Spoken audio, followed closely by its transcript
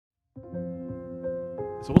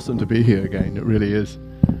It's awesome to be here again, it really is.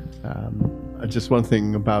 Just one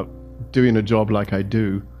thing about doing a job like I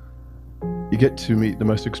do, you get to meet the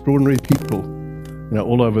most extraordinary people,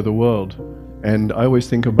 all over the world. And I always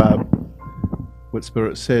think about what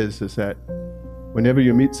Spirit says is that whenever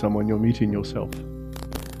you meet someone, you're meeting yourself.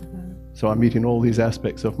 So I'm meeting all these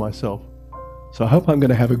aspects of myself. So I hope I'm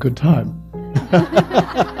going to have a good time.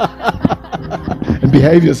 And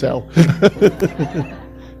behave yourself.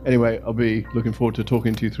 Anyway, I'll be looking forward to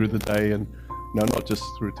talking to you through the day, and not just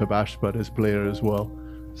through Tabaash, but as Blair as well.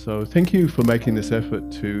 So thank you for making this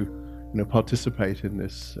effort to participate in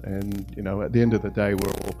this. And at the end of the day, we're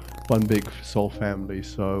all one big soul family.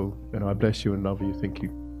 So I bless you and love you. Thank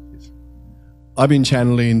you. Yes. I've been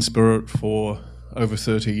channeling Spirit for over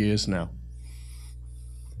 30 years now.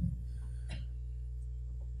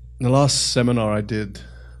 In the last seminar I did,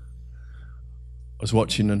 I was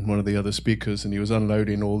watching one of the other speakers, and he was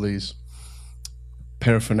unloading all these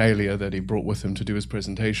paraphernalia that he brought with him to do his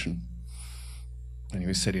presentation. And he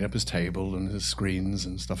was setting up his table and his screens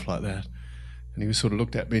and stuff like that. And he sort of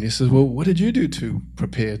looked at me and he says, well, what did you do to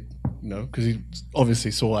prepare? Because he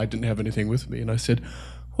obviously saw I didn't have anything with me. And I said,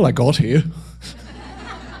 well, I got here.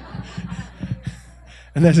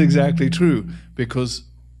 And that's exactly true, because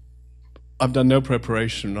I've done no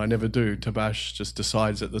preparation. I never do. Tabaash just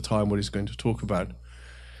decides at the time what he's going to talk about.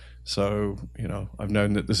 So, I've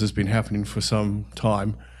known that this has been happening for some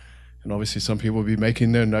time. And obviously some people will be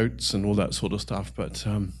making their notes and all that sort of stuff. But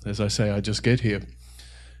as I say, I just get here.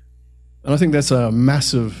 And I think that's a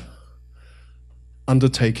massive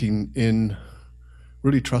undertaking in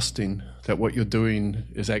really trusting that what you're doing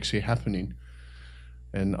is actually happening.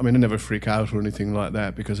 And I never freak out or anything like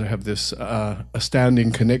that, because I have this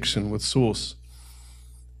astounding connection with Source.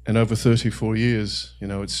 And over 34 years,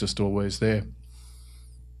 it's just always there.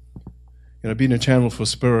 Being a channel for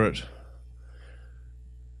Spirit,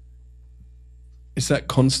 it's that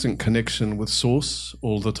constant connection with Source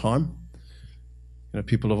all the time.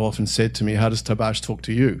 People have often said to me, how does Tabaash talk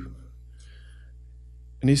to you?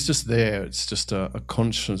 And he's just there. It's just a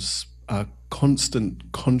constant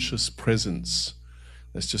conscious presence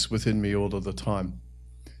that's just within me all of the time.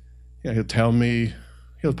 He'll tell me,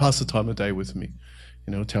 he'll pass the time of day with me.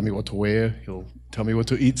 He'll tell me what to wear. He'll tell me what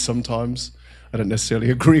to eat sometimes. I don't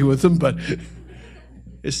necessarily agree with him, but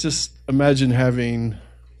it's just, imagine having,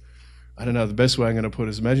 I don't know, the best way I'm going to put it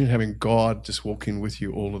is imagine having God just walking with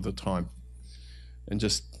you all of the time, and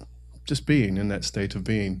just being in that state of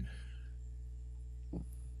being.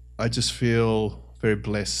 I just feel very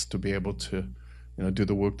blessed to be able to, do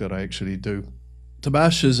the work that I actually do.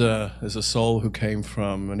 Tabaash is a soul who came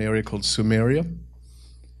from an area called Sumeria.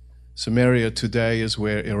 Sumeria today is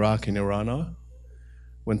where Iraq and Iran are.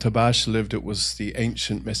 When Tabaash lived, it was the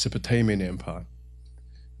ancient Mesopotamian Empire.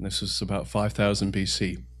 And this was about 5000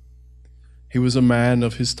 BC. He was a man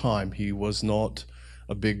of his time. He was not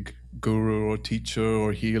a big guru or teacher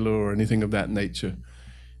or healer or anything of that nature.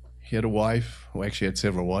 He had a wife, well, actually he had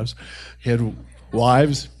several wives. He had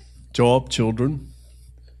wives, job, children.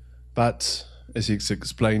 But as he's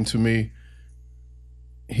explained to me,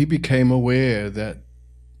 he became aware that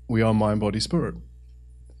we are mind, body, spirit.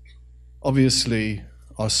 Obviously,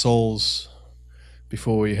 our souls,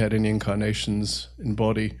 before we had any incarnations in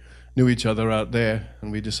body, knew each other out there, and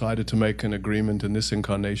we decided to make an agreement in this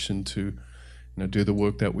incarnation to do the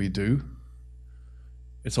work that we do.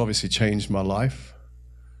 It's obviously changed my life.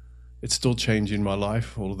 It's still changing my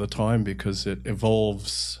life all the time, because it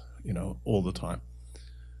evolves, all the time.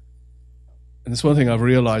 And it's one thing I've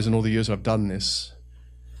realized in all the years I've done this.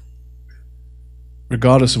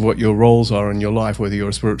 Regardless of what your roles are in your life, whether you're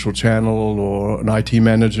a spiritual channel or an IT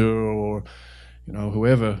manager or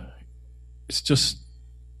whoever, it's just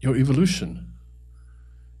your evolution.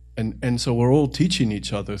 And so we're all teaching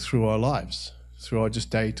each other through our lives, through our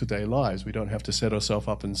just day-to-day lives. We don't have to set ourselves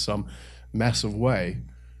up in some massive way.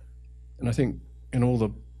 And I think in all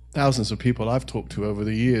the thousands of people I've talked to over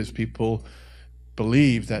the years, people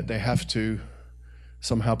believe that they have to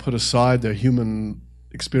somehow put aside their human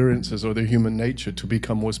experiences or their human nature to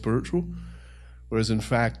become more spiritual, whereas in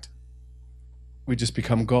fact we just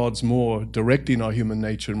become gods more, directing our human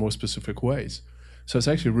nature in more specific ways. So it's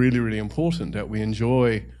actually really, really important that we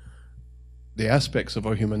enjoy the aspects of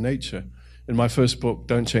our human nature. In my first book,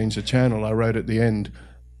 Don't Change the Channel, I wrote at the end,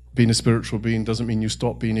 being a spiritual being doesn't mean you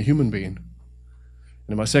stop being a human being. And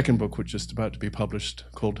in my second book, which is about to be published,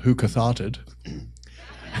 called Who Catharted,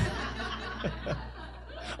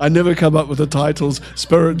 I never come up with the titles,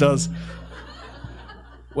 Spirit does.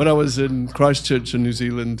 When I was in Christchurch in New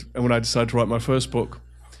Zealand, and when I decided to write my first book,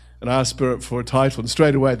 and I asked Spirit for a title, and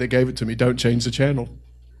straight away they gave it to me, Don't Change the Channel.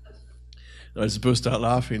 I just burst out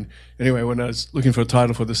laughing. Anyway, when I was looking for a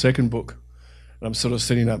title for the second book, and I'm sort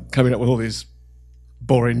of coming up with all these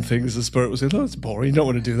boring things, the Spirit was saying, oh, it's boring, you don't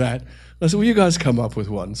want to do that. And I said, well, you guys come up with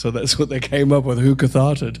one. So that's what they came up with, Who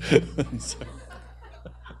Catharted. So,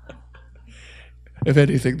 if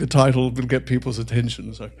anything, the title will get people's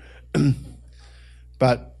attention. So,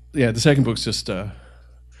 but yeah, the second book's just a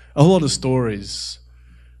whole lot of stories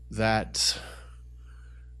that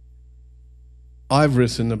I've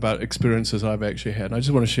written about experiences I've actually had. And I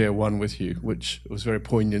just want to share one with you, which was very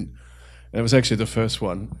poignant. And it was actually the first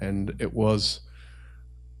one, and it was,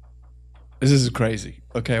 this is crazy.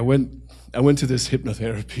 Okay, I went to this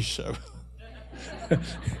hypnotherapy show.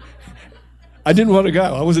 I didn't want to go.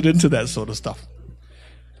 I wasn't into that sort of stuff.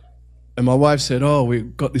 And my wife said, oh, we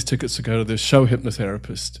got these tickets to go to this show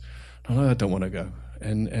hypnotherapist. I don't want to go.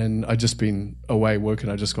 And I'd just been away working,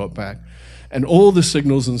 I just got back. And all the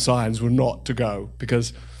signals and signs were not to go,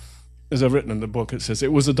 because as I've written in the book, it says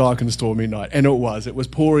it was a dark and stormy night. And it was. It was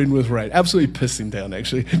pouring with rain, absolutely pissing down,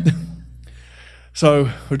 actually.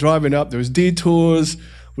 So we're driving up, there was detours,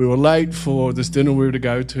 we were late for this dinner we were to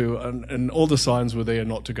go to, and all the signs were there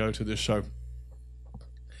not to go to this show.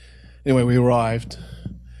 Anyway, we arrived,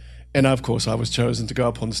 and of course I was chosen to go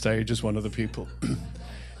up on stage as one of the people.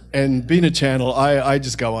 And being a channel, I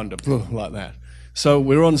just go under, like that. So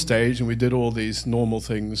we were on stage and we did all these normal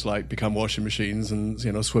things like become washing machines and,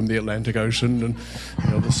 you know, swim the Atlantic Ocean and,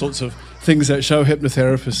 you know, the sorts of things that show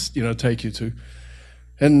hypnotherapists, you know, take you to.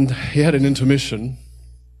 And he had an intermission,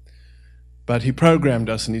 but he programmed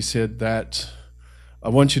us and he said that I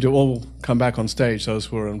want you to all come back on stage, those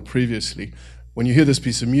who were on previously, when you hear this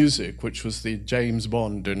piece of music, which was the James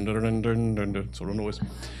Bond dun, dun, dun, dun, dun, dun, sort of noise.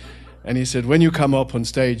 And he said, when you come up on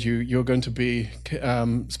stage, you're going to be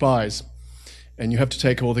spies, and you have to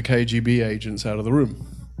take all the KGB agents out of the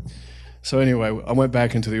room. So anyway, I went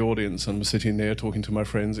back into the audience and was sitting there talking to my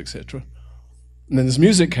friends, etc. And then this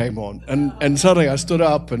music came on, and suddenly I stood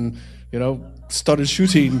up and, you know, started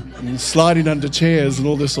shooting and sliding under chairs and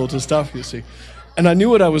all this sort of stuff, you see. And I knew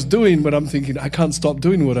what I was doing, but I'm thinking, I can't stop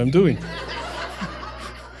doing what I'm doing.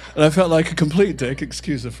 And I felt like a complete dick,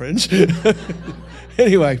 excuse the French.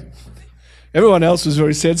 Anyway, everyone else was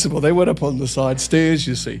very sensible. They went up on the side stairs,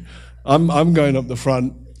 you see. I'm going up the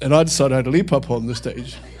front, and I decided I had to leap up on the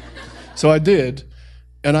stage. So I did,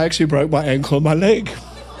 and I actually broke my ankle and my leg.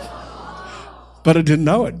 But I didn't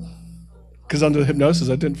know it, because under the hypnosis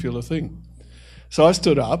I didn't feel a thing. So I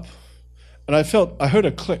stood up, and I heard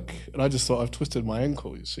a click, and I just thought, I've twisted my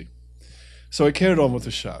ankle, you see. So I carried on with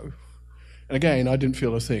the show, and again, I didn't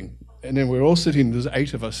feel a thing. And then we were all sitting, there's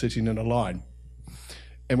 8 of us sitting in a line,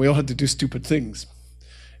 and we all had to do stupid things.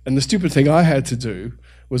 And the stupid thing I had to do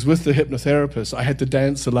was, with the hypnotherapist, I had to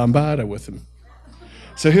dance the lambada with him.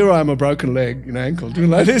 So here I am, a broken leg and ankle, doing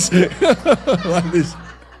like this, like this.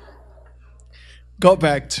 Got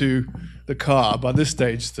back to the car. By this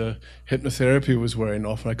stage, the hypnotherapy was wearing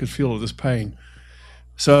off, and I could feel all this pain.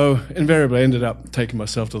 So invariably, I ended up taking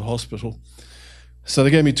myself to the hospital. So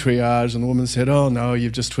they gave me triage, and the woman said, oh, no,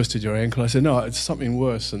 you've just twisted your ankle. I said, no, it's something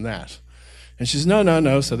worse than that. And she said, no, no,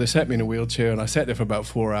 no. So they sat me in a wheelchair, and I sat there for about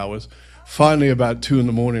 4 hours. Finally, about 2 in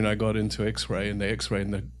the morning, I got into X-ray, and the X-ray,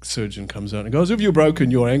 and the surgeon comes out and goes, if you've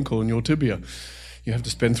broken your ankle and your tibia, you have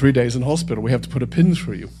to spend 3 days in hospital. We have to put a pin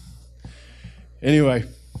through you. Anyway,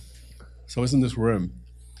 so I was in this room,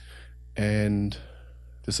 and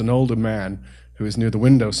there's an older man who was near the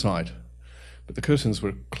window side, but the curtains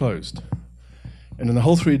were closed. And in the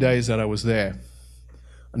whole 3 days that I was there,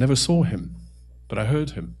 I never saw him, but I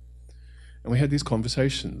heard him. And we had these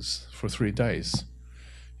conversations for 3 days,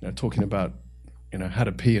 you know, talking about, you know, how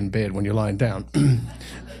to pee in bed when you're lying down.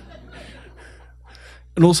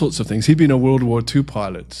 And all sorts of things. He'd been a World War II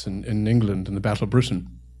pilot in England in the Battle of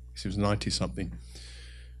Britain. He was 90-something.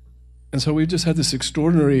 And so we just had this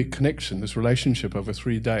extraordinary connection, this relationship over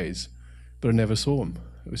 3 days, but I never saw him.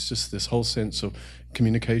 It was just this whole sense of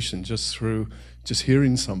communication just through just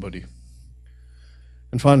hearing somebody.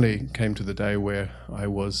 And finally it came to the day where I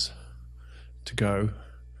was to go.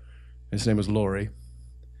 His name was Laurie.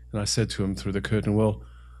 And I said to him through the curtain, well,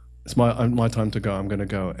 it's my time to go, I'm going to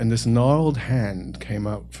go. And this gnarled hand came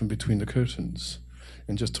out from between the curtains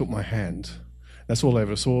and just took my hand. That's all I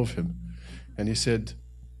ever saw of him. And he said,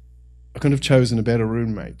 I couldn't have chosen a better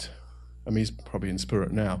roommate. I mean, he's probably in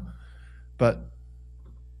spirit now. But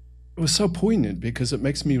it was so poignant because it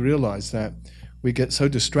makes me realize that we get so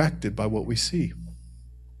distracted by what we see.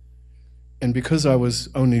 And because I was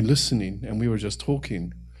only listening and we were just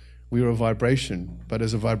talking, we were a vibration. But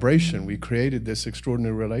as a vibration, we created this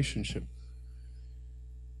extraordinary relationship.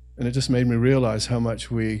 And it just made me realize how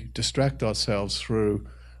much we distract ourselves through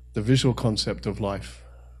the visual concept of life,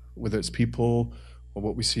 whether it's people or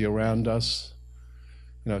what we see around us.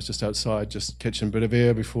 I was just outside, just catching a bit of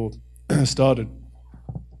air before I started.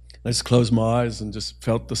 I just closed my eyes and just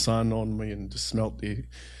felt the sun on me and just smelt the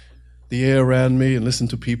air around me and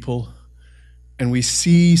listened to people. And we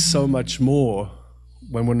see so much more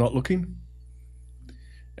when we're not looking.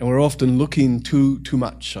 And we're often looking too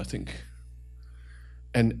much, I think.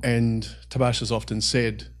 And Tabaash has often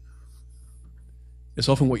said, it's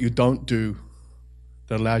often what you don't do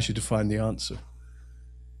that allows you to find the answer.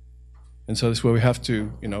 And so that's where we have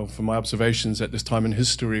to, from my observations at this time in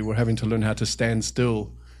history, we're having to learn how to stand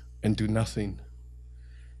still and do nothing.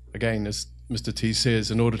 Again, as Mr. T says,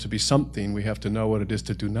 in order to be something, we have to know what it is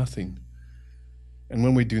to do nothing. And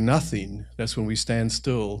when we do nothing, that's when we stand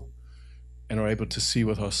still and are able to see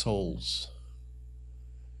with our souls.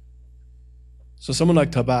 So someone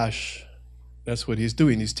like Tabaash, that's what he's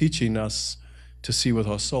doing. He's teaching us to see with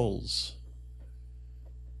our souls.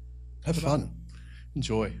 Have fun.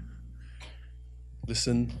 Enjoy.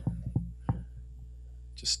 Listen.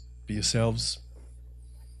 Just be yourselves.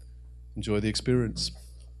 Enjoy the experience.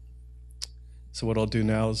 So what I'll do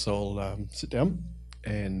now is I'll sit down,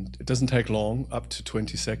 and it doesn't take long. Up to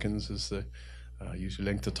 20 seconds is the usual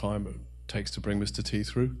length of time it takes to bring Mr. T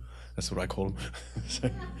through. That's what I call him. So,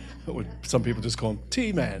 some people just call him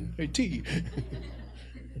T-Man. Hey, T.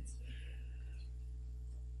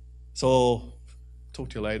 So I'll talk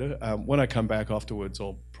to you later. When I come back afterwards,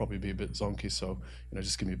 I'll probably be a bit zonky, so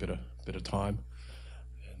just give me a bit of time,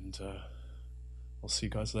 and I'll see you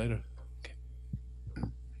guys later. Okay.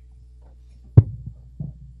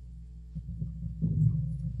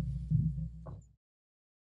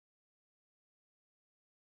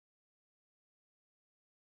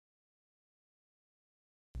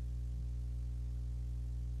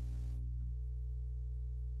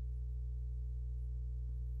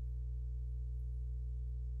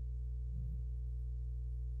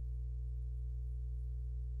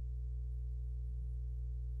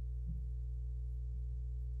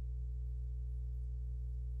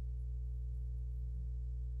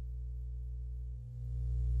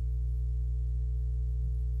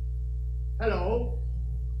 Hello.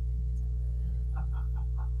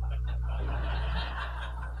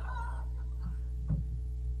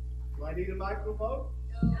 Do I need a microphone?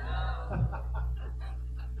 No.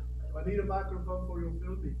 Do I need a microphone for your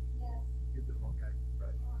filming? Yes. You do, okay,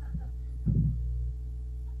 right.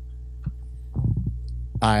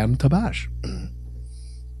 I am Tabaash.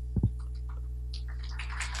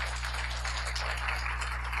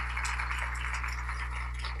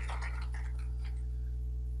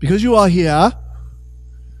 Because you are here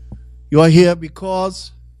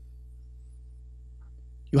because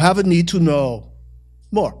you have a need to know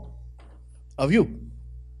more of you.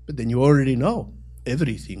 But then you already know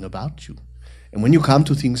everything about you. And when you come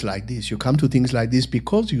to things like this, you come to things like this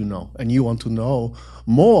because you know, and you want to know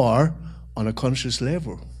more on a conscious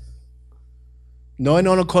level. Knowing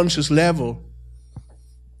on a conscious level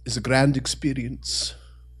is a grand experience,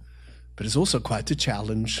 but it's also quite a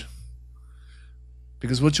challenge.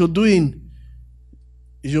 Because what you're doing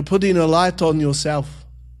is you're putting a light on yourself.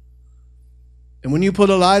 And when you put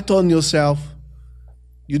a light on yourself,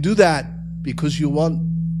 you do that because you want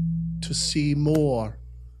to see more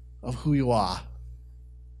of who you are.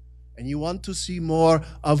 And you want to see more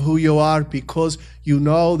of who you are because you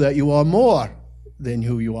know that you are more than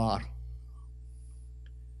who you are.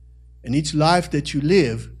 And each life that you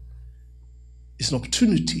live is an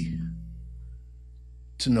opportunity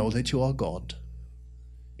to know that you are God.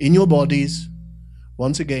 In your bodies,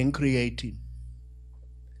 once again creating.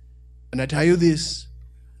 And I tell you this,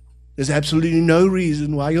 there's absolutely no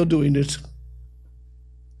reason why you're doing it.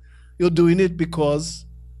 You're doing it because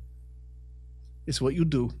it's what you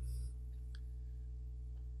do.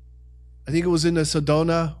 I think it was in a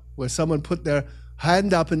Sedona where someone put their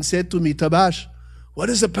hand up and said to me, Tabaash, what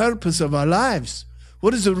is the purpose of our lives?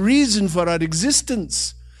 What is the reason for our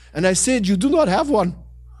existence? And I said, you do not have one.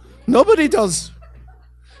 Nobody does.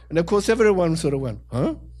 And of course, everyone sort of went,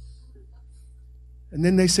 huh? And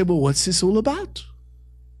then they said, well, what's this all about?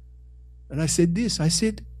 And I said this, I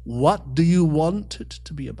said, what do you want it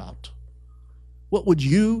to be about? What would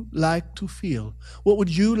you like to feel? What would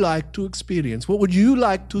you like to experience? What would you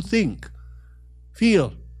like to think,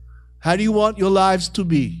 feel? How do you want your lives to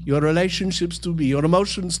be, your relationships to be, your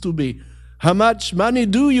emotions to be? How much money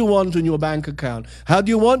do you want in your bank account? How do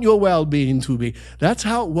you want your well-being to be? That's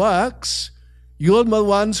how it works. You're the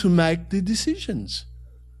ones who make the decisions.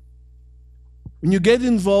 When you get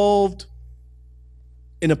involved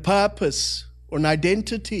in a purpose or an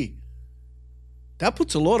identity, that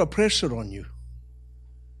puts a lot of pressure on you.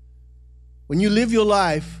 When you live your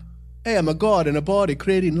life, hey, I'm a God in a body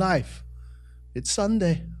creating life. It's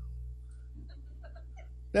Sunday.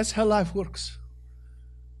 That's how life works.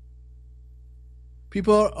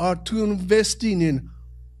 People are too investing in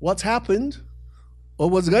what's happened or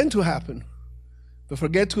what's going to happen, but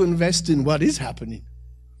forget to invest in what is happening.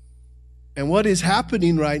 And what is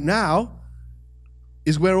happening right now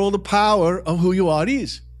is where all the power of who you are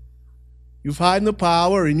is. You find the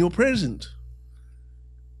power in your present,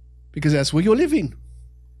 because that's where you're living.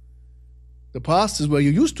 The past is where you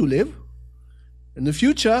used to live, and the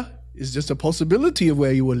future is just a possibility of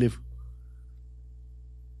where you will live.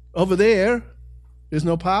 Over there, there's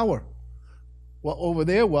no power. What over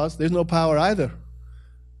there was, there's no power either.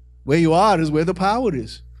 Where you are is where the power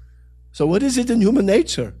is. So what is it in human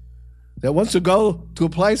nature that wants to go to a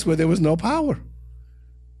place where there was no power?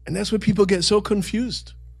 And that's where people get so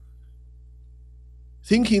confused,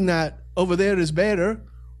 thinking that over there is better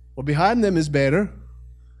or behind them is better.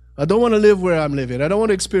 I don't want to live where I'm living. I don't want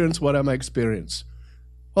to experience what I'm experiencing.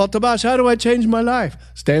 Well, Tabaash, how do I change my life?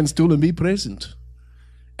 Stand still and be present.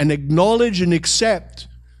 And acknowledge and accept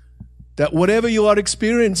that whatever you are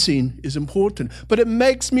experiencing is important. But it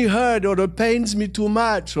makes me hurt, or it pains me too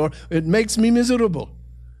much, or it makes me miserable.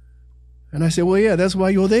 And I say, well, yeah, that's why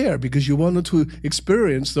you're there, because you wanted to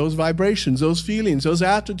experience those vibrations, those feelings, those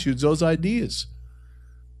attitudes, those ideas.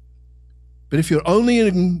 But if you're only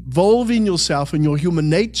involving yourself in your human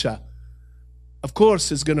nature, of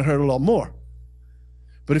course, it's going to hurt a lot more.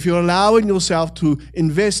 But if you're allowing yourself to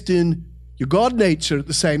invest in your God nature at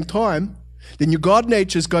the same time, then your God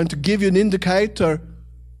nature is going to give you an indicator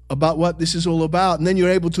about what this is all about. And then you're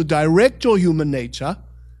able to direct your human nature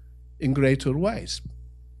in greater ways.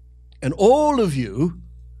 And all of you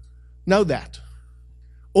know that.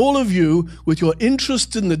 All of you, with your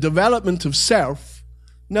interest in the development of self,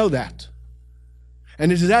 know that.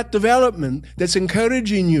 And it is that development that's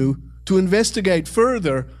encouraging you to investigate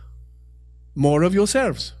further more of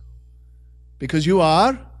yourselves. Because you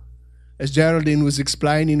are, as Geraldine was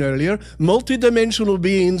explaining earlier, multidimensional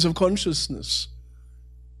beings of consciousness.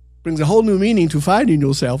 Brings a whole new meaning to finding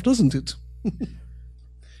yourself, doesn't it?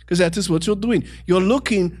 Because that is what you're doing. You're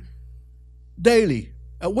looking daily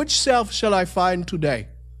at which self shall I find today?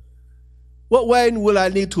 What way will I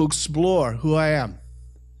need to explore who I am?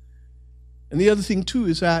 And the other thing too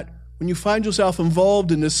is that when you find yourself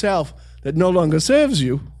involved in a self that no longer serves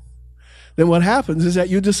you, then what happens is that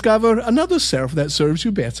you discover another self that serves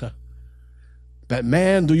you better. But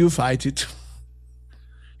man, do you fight it.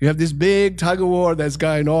 You have this big tug-of-war that's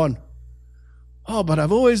going on. Oh, but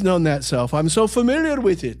I've always known that self. I'm so familiar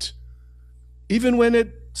with it. Even when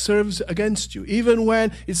it serves against you, even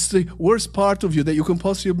when it's the worst part of you that you can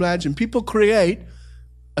possibly imagine, people create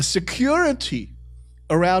a security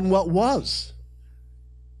around what was,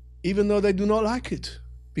 even though they do not like it,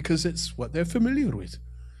 because it's what they're familiar with.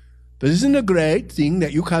 But isn't it a great thing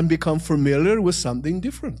that you can become familiar with something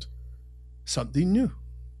different, something new?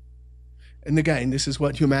 And again, this is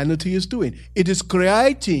what humanity is doing. It is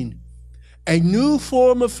creating a new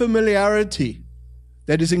form of familiarity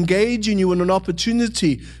that is engaging you in an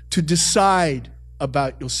opportunity to decide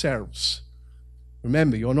about yourselves.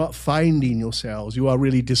 Remember, you're not finding yourselves. You are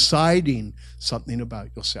really deciding something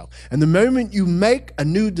about yourself. And the moment you make a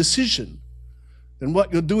new decision, then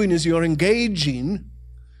what you're doing is you're engaging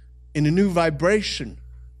in a new vibration.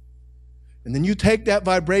 And then you take that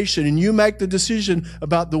vibration and you make the decision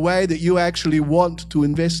about the way that you actually want to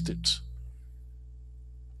invest it.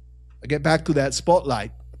 I get back to that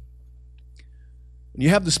spotlight. When you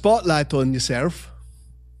have the spotlight on yourself,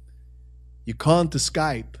 you can't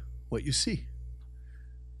escape what you see.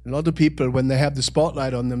 A lot of people, when they have the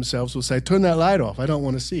spotlight on themselves, will say, turn that light off, I don't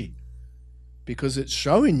want to see. Because it's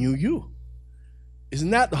showing you you. Isn't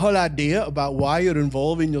that the whole idea about why you're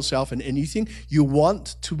involving yourself in anything? You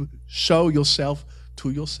want to show yourself to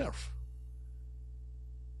yourself.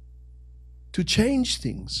 To change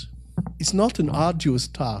things, it's not an arduous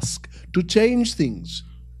task. To change things,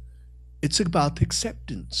 it's about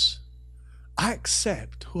acceptance. I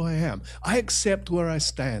accept who I am. I accept where I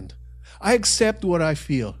stand. I accept what I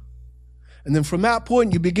feel. And then from that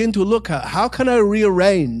point, you begin to look at how can I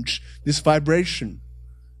rearrange this vibration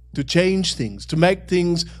to change things, to make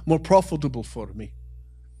things more profitable for me.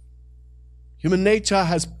 Human nature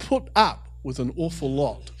has put up with an awful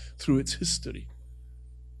lot through its history.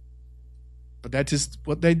 But that is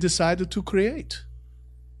what they decided to create.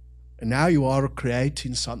 And now you are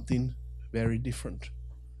creating something very different.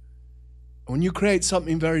 When you create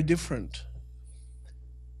something very different,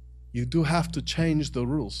 you do have to change the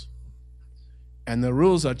rules. And the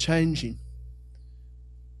rules are changing.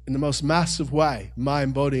 in the most massive way,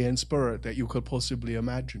 mind, body, and spirit, that you could possibly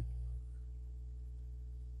imagine.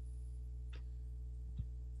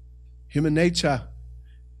 Human nature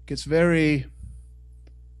gets very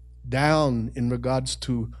down in regards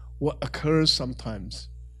to what occurs sometimes.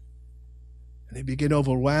 And they begin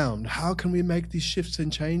overwhelmed. How can we make these shifts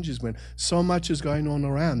and changes when so much is going on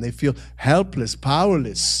around? They feel helpless,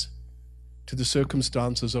 powerless to the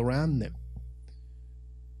circumstances around them.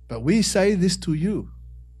 But we say this to you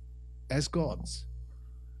as gods.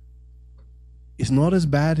 It's not as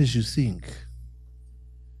bad as you think.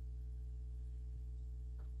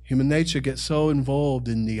 Human nature gets so involved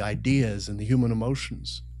in the ideas and the human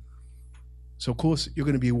emotions. So, of course, you're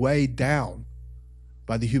going to be weighed down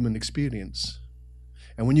by the human experience.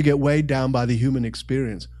 And when you get weighed down by the human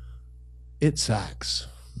experience, it sucks.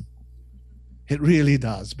 It really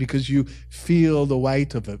does, because you feel the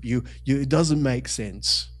weight of it. It doesn't make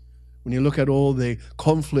sense when you look at all the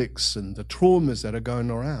conflicts and the traumas that are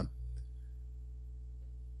going around.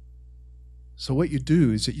 So what you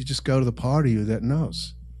do is that you just go to the part of you that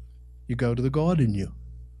knows. You go to the God in you.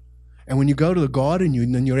 And when you go to the God in you,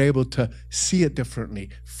 then you're able to see it differently,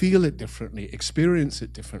 feel it differently, experience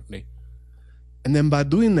it differently. And then by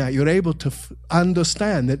doing that, you're able to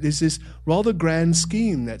understand that there's this rather grand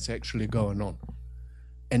scheme that's actually going on.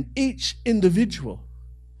 And each individual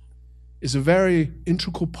is a very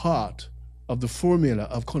integral part of the formula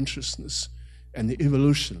of consciousness and the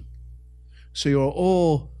evolution. So you're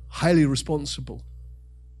all highly responsible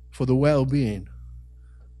for the well-being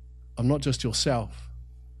of not just yourself,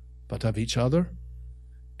 but of each other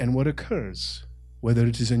and what occurs, whether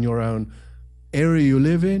it is in your own area you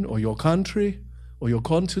live in, or your country, or your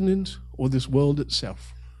continent, or this world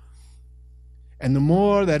itself. And the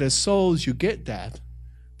more that as souls you get that,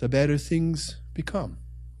 the better things become.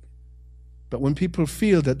 But when people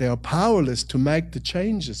feel that they are powerless to make the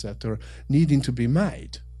changes that are needing to be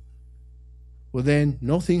made, well then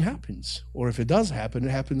nothing happens. Or if it does happen,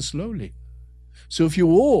 it happens slowly. So if you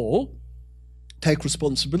all take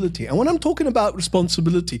responsibility, and when I'm talking about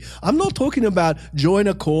responsibility, I'm not talking about join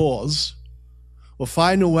a cause or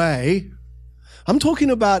find a way. I'm talking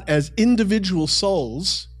about as individual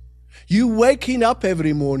souls, you waking up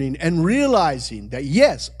every morning and realizing that,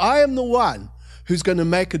 yes, I am the one who's going to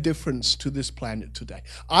make a difference to this planet today.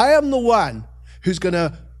 I am the one who's going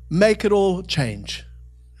to make it all change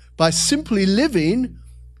by simply living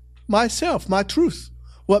myself, my truth,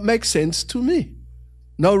 what makes sense to me.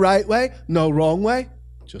 No right way, no wrong way,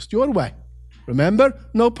 just your way. Remember,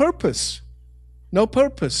 no purpose. No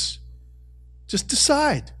purpose. Just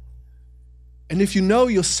decide. And if you know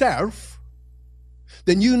yourself,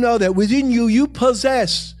 then you know that within you, you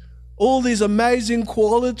possess all these amazing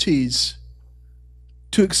qualities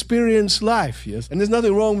to experience life, yes? And there's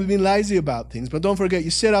nothing wrong with being lazy about things, but don't forget,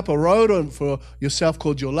 you set up a road for yourself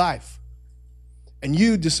called your life. And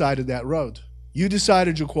you decided that road. You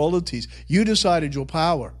decided your qualities. You decided your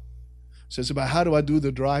power. So it's about, how do I do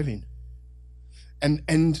the driving?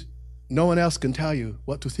 And no one else can tell you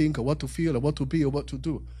what to think or what to feel or what to be or what to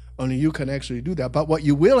do. Only you can actually do that. But what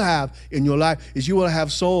you will have in your life is you will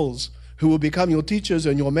have souls who will become your teachers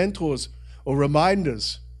and your mentors or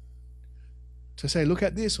reminders to say, look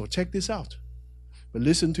at this or check this out. But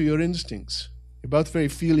listen to your instincts. You're both very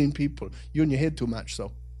feeling people. You're in your head too much,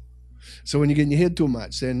 so. So when you get in your head too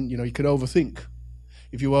much, then you can overthink.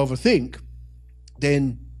 If you overthink,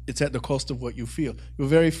 then it's at the cost of what you feel. You're a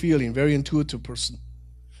very feeling, very intuitive person,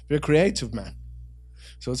 very creative man.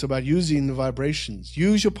 So it's about using the vibrations.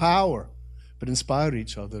 Use your power, but inspire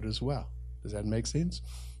each other as well. Does that make sense?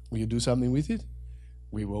 Will you do something with it?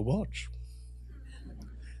 We will watch.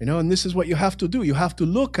 And this is what you have to do. You have to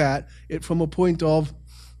look at it from a point of,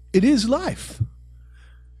 it is life.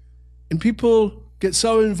 And people get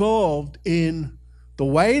so involved in the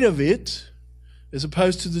weight of it as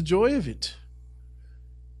opposed to the joy of it.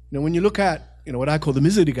 When you look at, what I call the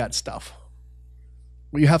misery gut stuff,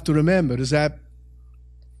 what you have to remember is that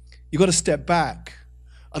you got to step back.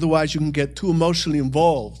 Otherwise, you can get too emotionally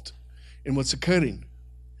involved in what's occurring.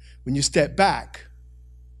 When you step back,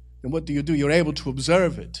 then what do? You're able to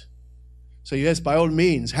observe it. So yes, by all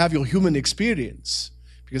means, have your human experience,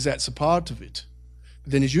 because that's a part of it.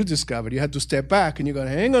 But then as you discovered, you had to step back and you go,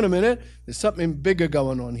 hang on a minute, there's something bigger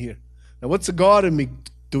going on here. Now, what's the God in me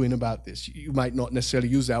doing about this? You might not necessarily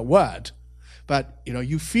use that word, but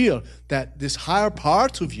you feel that this higher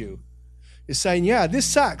part of you is saying, yeah, this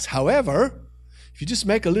sucks. However, if you just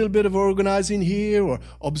make a little bit of organizing here or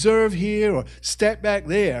observe here or step back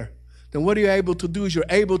there, then what are you able to do is you're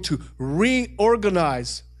able to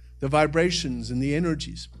reorganize the vibrations and the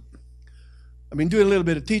energies. I've been doing a little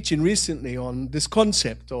bit of teaching recently on this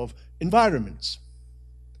concept of environments.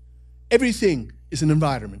 Everything is an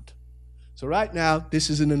environment. So right now, this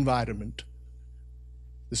is an environment.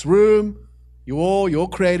 This room, you all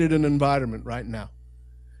created an environment right now.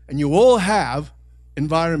 And you all have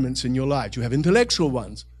environments in your life. You have intellectual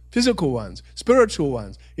ones, physical ones, spiritual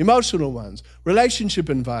ones, emotional ones, relationship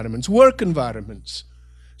environments, work environments.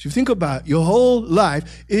 So you think about your whole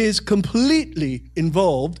life is completely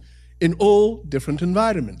involved in all different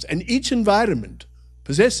environments. And each environment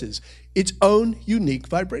possesses its own unique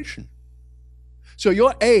vibration. So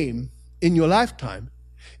your aim in your lifetime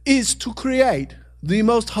is to create the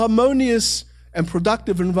most harmonious and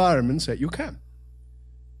productive environments that you can.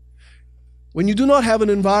 When you do not have an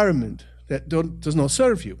environment that does not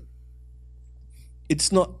serve you,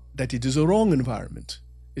 it's not that it is a wrong environment.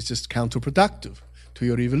 It's just counterproductive to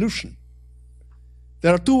your evolution.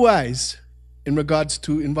 There are two ways in regards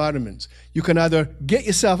to environments. You can either get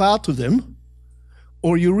yourself out of them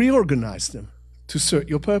or you reorganize them to serve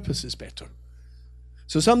your purposes better.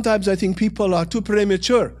 So sometimes I think people are too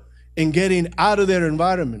premature in getting out of their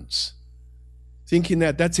environments, thinking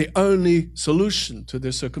that that's the only solution to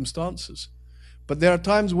their circumstances. But there are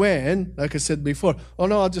times when, like I said before, oh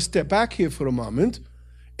no, I'll just step back here for a moment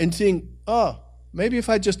and think, oh, maybe if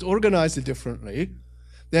I just organize it differently,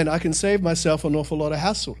 then I can save myself an awful lot of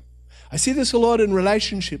hassle. I see this a lot in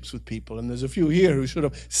relationships with people, and there's a few here who should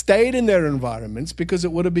have stayed in their environments because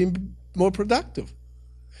it would have been more productive.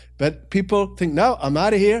 But people think, no, I'm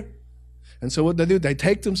out of here. And so what they do, they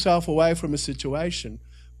take themselves away from a situation,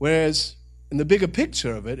 whereas in the bigger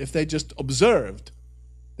picture of it, if they just observed,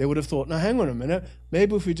 they would have thought, now hang on a minute,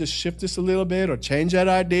 maybe if we just shift this a little bit or change that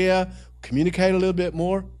idea, communicate a little bit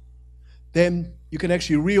more, then you can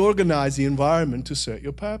actually reorganize the environment to serve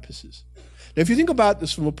your purposes. Now, if you think about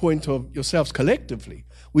this from a point of yourselves collectively,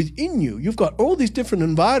 within you, you've got all these different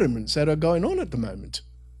environments that are going on at the moment.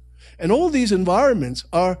 And all these environments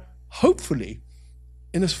are hopefully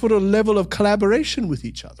in a sort of level of collaboration with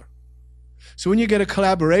each other. So when you get a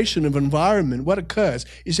collaboration of environment, what occurs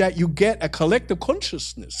is that you get a collective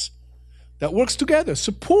consciousness that works together,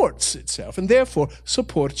 supports itself, and therefore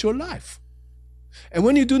supports your life. And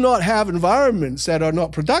when you do not have environments that are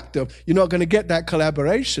not productive, you're not going to get that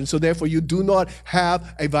collaboration. So therefore, you do not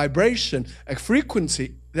have a vibration, a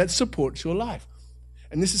frequency that supports your life.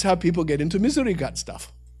 And this is how people get into misery gut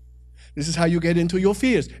stuff. This is how you get into your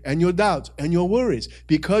fears and your doubts and your worries,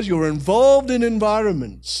 because you're involved in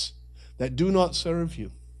environments that do not serve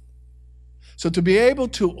you. So to be able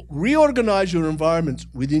to reorganize your environments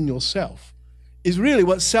within yourself is really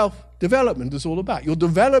what self-development is all about. You're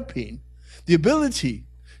developing the ability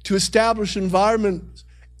to establish environments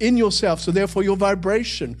in yourself, so therefore your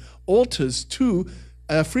vibration alters to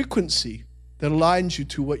a frequency that aligns you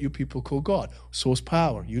to what you people call God, source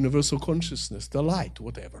power, universal consciousness, the light,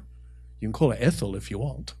 whatever. You can call it Ethel if you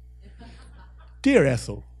want. Dear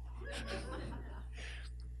Ethel.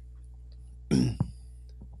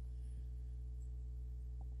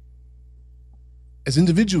 As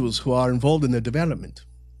individuals who are involved in their development,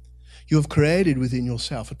 you have created within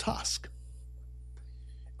yourself a task.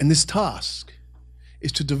 And this task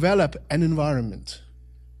is to develop an environment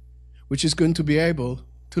which is going to be able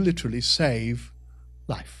to literally save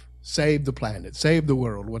life, save the planet, save the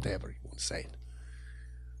world, whatever you want to say it.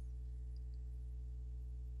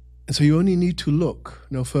 And so you only need to look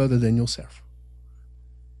no further than yourself.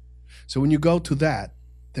 So when you go to that,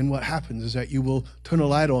 then what happens is that you will turn a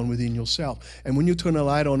light on within yourself. And when you turn a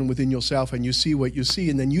light on within yourself and you see what you see,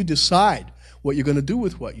 and then you decide what you're going to do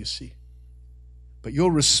with what you see. But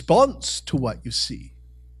your response to what you see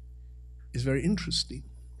is very interesting,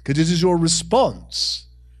 because it is your response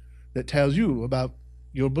that tells you about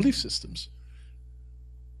your belief systems.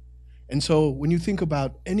 And so when you think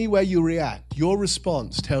about any way you react, your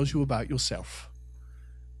response tells you about yourself.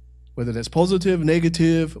 Whether that's positive,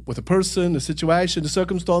 negative, with a person, a situation, the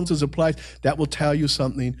circumstances, a place, that will tell you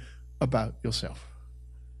something about yourself.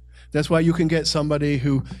 That's why you can get somebody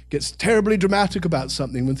who gets terribly dramatic about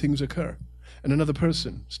something when things occur, and another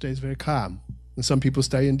person stays very calm, and some people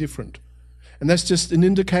stay indifferent. And that's just an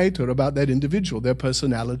indicator about that individual, their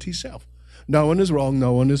personality self. No one is wrong,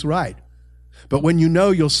 no one is right. But when you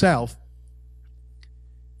know yourself,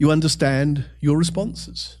 you understand your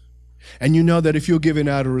responses. And you know that if you're giving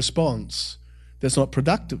out a response that's not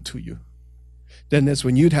productive to you, then that's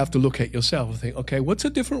when you'd have to look at yourself and think, okay, what's a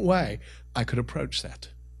different way I could approach that?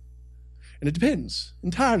 And it depends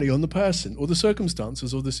entirely on the person or the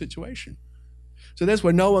circumstances or the situation. So that's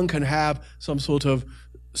where no one can have some sort of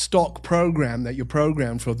stock program that you're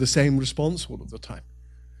programmed for the same response all of the time.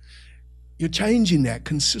 You're changing that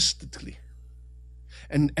consistently.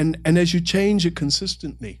 And as you change it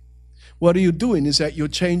consistently, what are you doing is that you're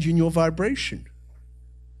changing your vibration.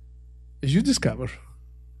 As you discover,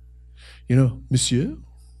 monsieur.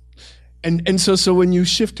 And so when you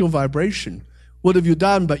shift your vibration, what have you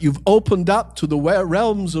done? But you've opened up to the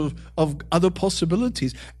realms of other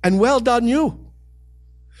possibilities. And well done you.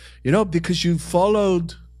 Because you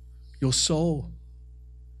followed your soul.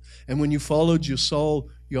 And when you followed your soul,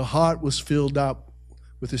 your heart was filled up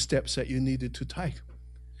with the steps that you needed to take.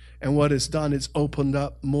 And what it's done, it's opened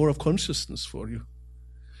up more of consciousness for you.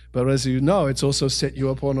 But as you know, it's also set you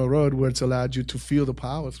up on a road where it's allowed you to feel the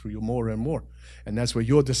power through you more and more. And that's where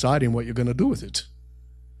you're deciding what you're going to do with it.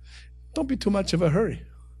 Don't be too much of a hurry,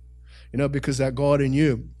 because that God in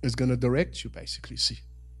you is going to direct you, basically, see.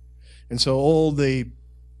 And so all the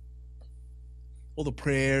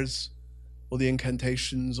prayers, all the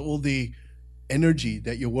incantations, all the energy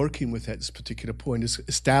that you're working with at this particular point is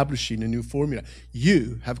establishing a new formula.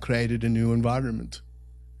 You have created a new environment.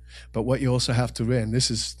 But what you also have to, and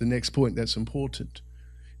this is the next point that's important,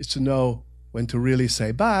 is to know when to really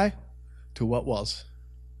say bye to what was.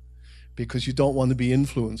 Because you don't want to be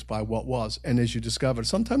influenced by what was. And as you discover,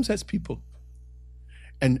 sometimes that's people.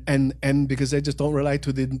 And because they just don't relate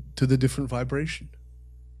to the different vibration.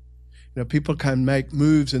 People can make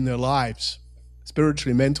moves in their lives,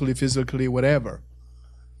 spiritually, mentally, physically, whatever.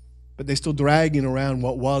 But they're still dragging around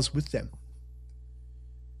what was with them.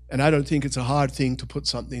 And I don't think it's a hard thing to put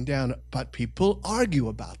something down, but people argue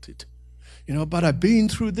about it. But I've been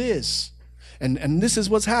through this, and this is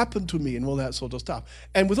what's happened to me, and all that sort of stuff.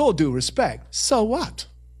 And with all due respect, so what?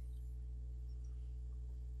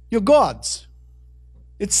 You're God's.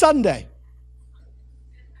 It's Sunday.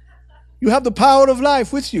 You have the power of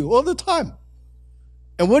life with you all the time.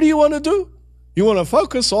 And what do you want to do? You want to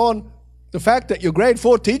focus on the fact that your grade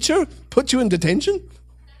 4 teacher put you in detention?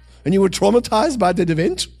 And you were traumatized by that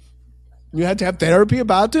event? You had to have therapy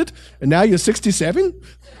about it, and now you're 67?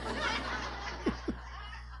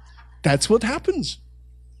 That's what happens.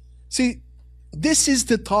 See, this is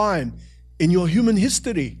the time in your human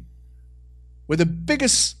history where the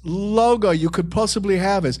biggest logo you could possibly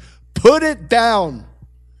have is put it down,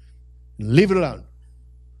 leave it alone.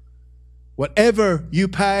 Whatever you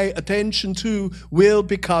pay attention to will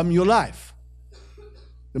become your life.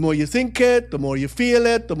 The more you think it, the more you feel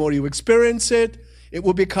it, the more you experience it, it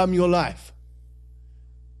will become your life.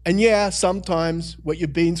 And yeah, sometimes what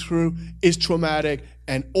you've been through is traumatic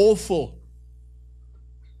and awful.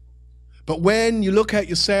 But when you look at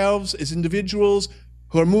yourselves as individuals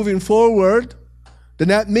who are moving forward, then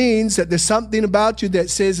that means that there's something about you that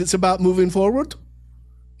says it's about moving forward.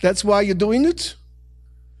 That's why you're doing it.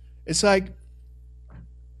 It's like,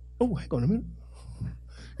 oh, hang on a minute.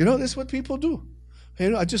 That's what people do.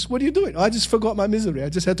 What are you doing? Oh, I just forgot my misery. I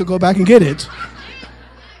just had to go back and get it.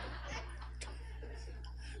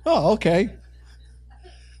 Oh, okay.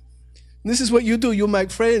 And this is what you do. You make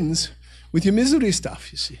friends with your misery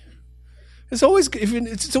stuff, you see. It's always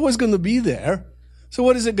going to be there. So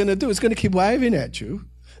what is it going to do? It's going to keep waving at you.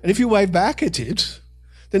 And if you wave back at it,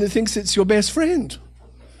 then it thinks it's your best friend.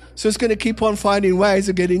 So it's going to keep on finding ways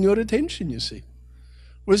of getting your attention, you see.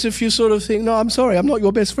 Whereas if you sort of think, no, I'm sorry, I'm not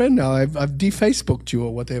your best friend now. I've de-Facebooked you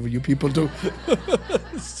or whatever you people do.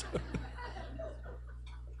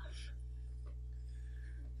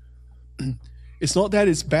 It's not that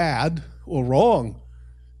it's bad or wrong.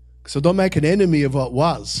 So don't make an enemy of what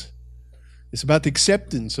was. It's about the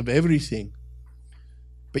acceptance of everything.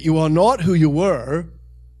 But you are not who you were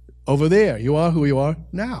over there. You are who you are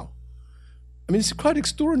now. I mean, it's quite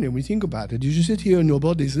extraordinary when you think about it. You just sit here and your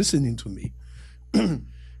body's listening to me.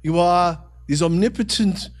 You are these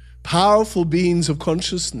omnipotent, powerful beings of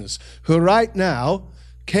consciousness who are right now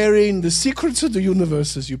carrying the secrets of the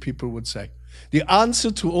universe, as you people would say. The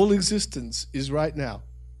answer to all existence is right now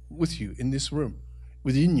with you in this room,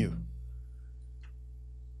 within you.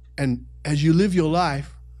 And as you live your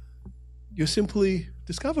life, you're simply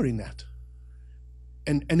discovering that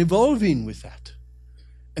and evolving with that.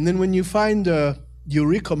 And then when you find a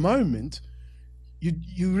eureka moment,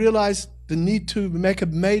 you realize the need to make a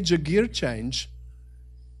major gear change,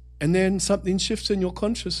 and then something shifts in your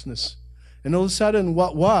consciousness. And all of a sudden,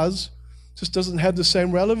 what was just doesn't have the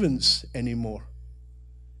same relevance anymore.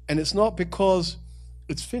 And it's not because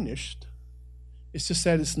it's finished. It's just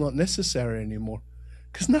that it's not necessary anymore.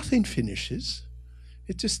 Because nothing finishes.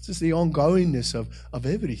 It just is the ongoingness of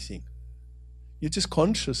everything. You're just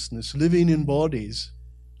consciousness living in bodies.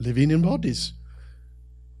 Living in bodies.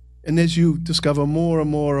 And as you discover more and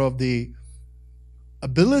more of the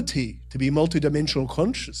ability to be multidimensional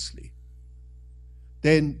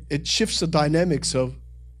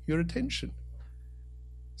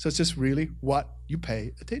So it's just really what you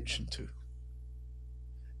pay attention to.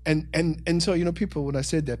 And so, people, when I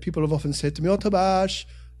said that, people have often said to me, oh, Tabaash,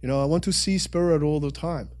 I want to see spirit all the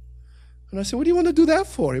time. And I said, what do you want to do that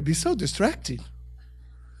for? It'd be so distracting.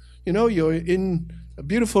 You're in a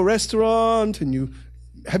beautiful restaurant and you're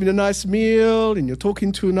having a nice meal and you're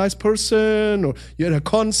talking to a nice person, or you're at a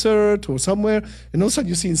concert or somewhere, and all of a sudden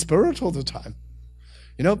you're seeing spirit all the time.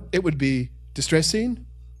 It would be distressing,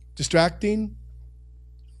 distracting.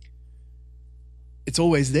 It's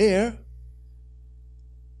always there,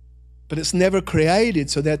 but it's never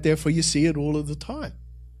created so that therefore you see it all of the time.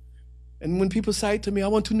 And when people say to me, I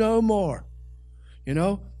want to know more,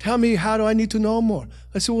 tell me, how do I need to know more?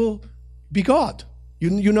 I say, well, be God.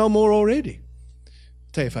 You know more already.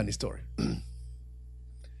 I'll tell you a funny story.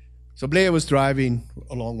 So Blair was driving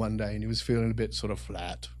along one day and he was feeling a bit sort of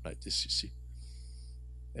flat, like this, you see.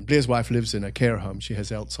 And Blair's wife lives in a care home. She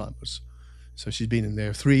has Alzheimer's. So she's been in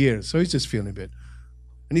there 3 years. So he's just feeling a bit.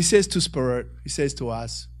 And he says to Spirit, he says to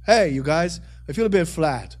us, hey, you guys, I feel a bit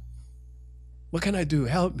flat. What can I do?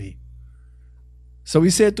 Help me. So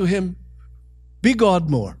we said to him, be God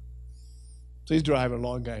more. So he's driving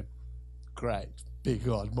along going, great, be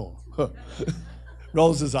God more.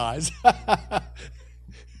 Rolls his eyes.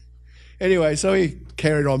 Anyway, so he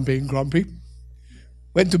carried on being grumpy.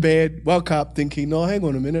 Went to bed, woke up thinking, no, hang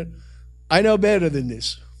on a minute. I know better than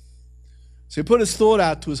this. So he put his thought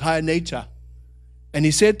out to his higher nature. And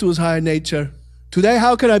he said to his higher nature, today,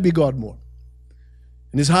 how can I be God more?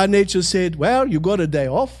 And his higher nature said, well, you got a day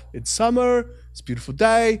off. It's summer. It's a beautiful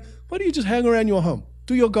day. Why don't you just hang around your home?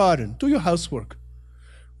 Do your garden. Do your housework.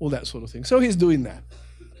 All that sort of thing. So he's doing that.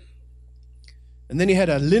 And then he had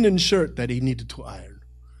a linen shirt that he needed to iron.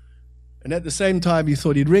 And at the same time, he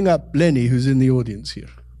thought he'd ring up Lenny, who's in the audience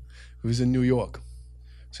here, who's in New York.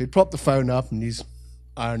 So he propped the phone up and he's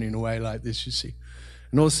ironing away like this, you see.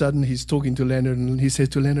 And all of a sudden, he's talking to Leonard and he says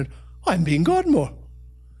to Leonard, I'm being God more.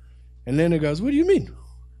 And Leonard goes, what do you mean?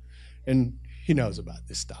 And he knows about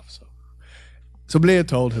this stuff. So Blair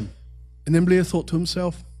told him. And then Blair thought to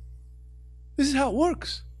himself, this is how it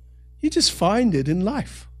works. You just find it in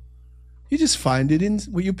life. You just find it in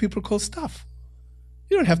what you people call stuff.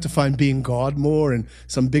 You don't have to find being God more in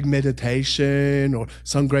some big meditation or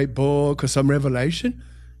some great book or some revelation.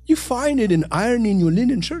 You find it in ironing your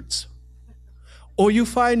linen shirts. Or you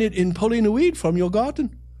find it in pulling a weed from your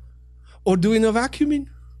garden. Or doing a vacuuming.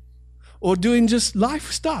 Or doing just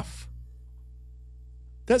life stuff.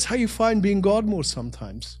 That's how you find being God more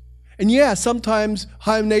sometimes. And yeah, sometimes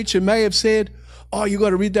higher nature may have said, oh, you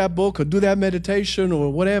got to read that book or do that meditation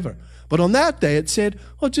or whatever. But on that day it said,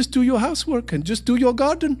 oh, just do your housework and just do your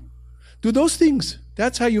garden. Do those things.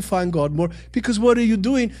 That's how you find God more. Because what are you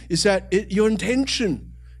doing is that your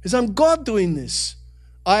intention is, I'm God doing this.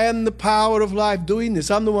 I am the power of life doing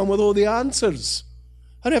this. I'm the one with all the answers.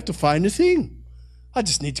 I don't have to find a thing. I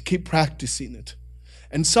just need to keep practicing it.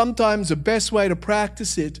 And sometimes the best way to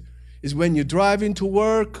practice it is when you're driving to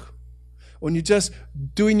work, when you're just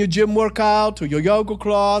doing your gym workout or your yoga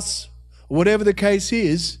class, or whatever the case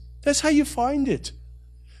is. That's how you find it.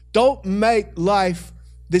 Don't make life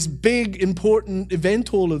this big, important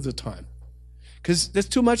event all of the time, because there's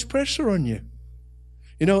too much pressure on you.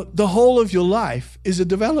 The whole of your life is a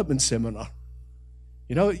development seminar.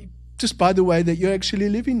 Just by the way that you're actually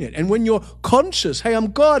living it. And when you're conscious, hey,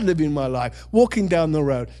 I'm God living my life, walking down the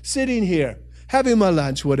road, sitting here, having my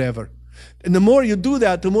lunch, whatever. And the more you do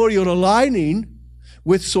that, the more you're aligning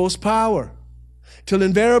with source power. Till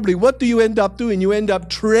invariably, what do you end up doing? You end up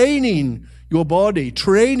training your body,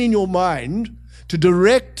 training your mind to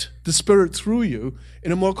direct the spirit through you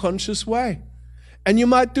in a more conscious way. And you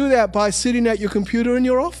might do that by sitting at your computer in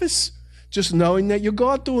your office, just knowing that you're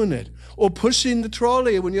God doing it. Or pushing the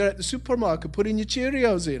trolley when you're at the supermarket, putting your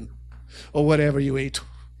Cheerios in, or whatever you eat.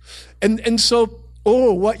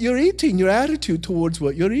 Or what you're eating, your attitude towards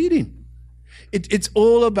what you're eating. It's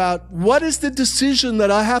all about, what is the decision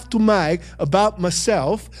that I have to make about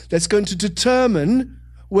myself that's going to determine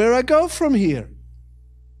where I go from here.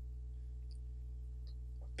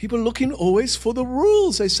 People are looking always for the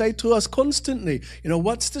rules. They say to us constantly,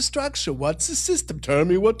 what's the structure? What's the system? Tell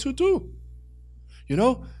me what to do.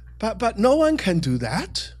 But no one can do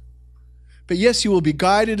that. But yes, you will be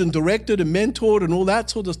guided and directed and mentored and all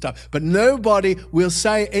that sort of stuff. But nobody will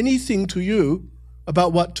say anything to you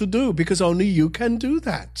about what to do, because only you can do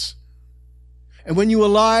that. And when you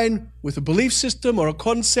align with a belief system or a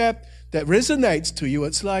concept that resonates to you,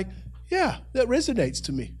 it's like, yeah, that resonates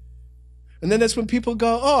to me. And then that's when people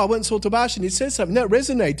go, oh, I went and saw Tabaash and he said something that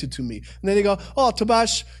resonated to me. And then they go, oh,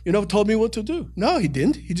 Tabaash, told me what to do. No, he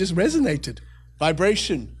didn't. He just resonated.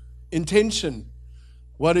 Vibration, intention,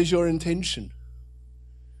 What is your intention?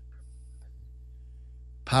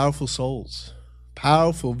 Powerful souls,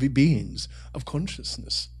 powerful beings of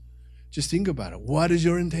consciousness. Just think about it. What is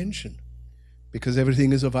your intention? Because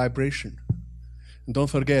everything is a vibration. And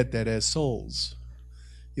don't forget that as souls,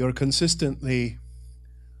 you're consistently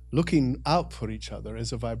looking out for each other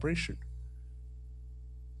as a vibration.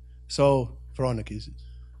 So, Veronica, is it?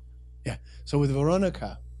 Yeah. So with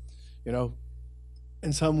Veronica,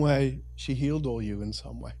 in some way, she healed all you in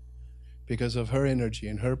some way because of her energy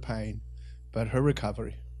and her pain, but her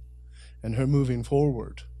recovery and her moving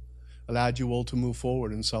forward allowed you all to move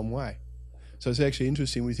forward in some way. So it's actually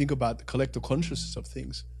interesting when you think about the collective consciousness of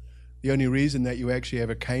things. The only reason that you actually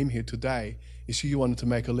ever came here today is you wanted to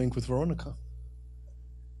make a link with Veronica,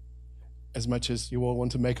 as much as you all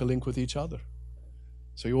want to make a link with each other.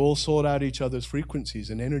 So you all sort out each other's frequencies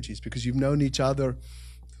and energies because you've known each other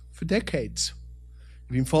for decades.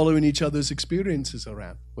 You've been following each other's experiences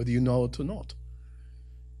around, whether you know it or not.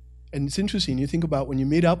 And it's interesting, you think about when you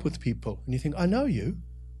meet up with people and you think, I know you.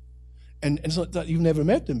 And it's not that you've never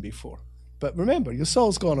met them before. But remember, your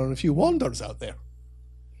soul's gone on a few wanders out there.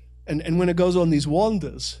 And when it goes on these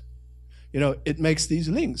wanders, it makes these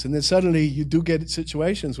links. And then suddenly you do get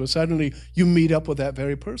situations where suddenly you meet up with that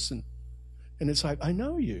very person. And it's like, I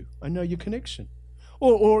know you. I know your connection.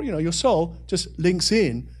 Or your soul just links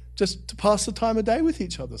in just to pass the time of day with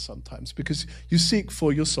each other sometimes because you seek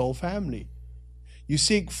for your soul family. You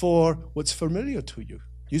seek for what's familiar to you.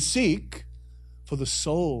 You seek for the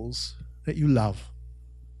souls that you love.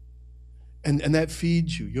 And that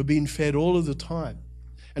feeds you. You're being fed all of the time.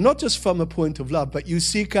 And not just from a point of love, but you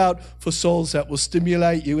seek out for souls that will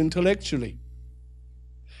stimulate you intellectually.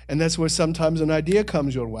 And that's where sometimes an idea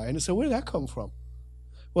comes your way. And you say, where did that come from?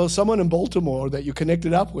 Well, someone in Baltimore that you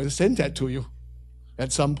connected up with sent that to you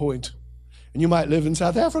at some point. And you might live in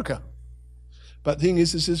South Africa. But the thing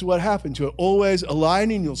is, this is what happens. You're always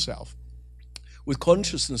aligning yourself with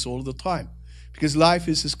consciousness all the time. Because life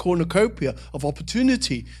is this cornucopia of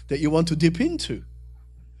opportunity that you want to dip into.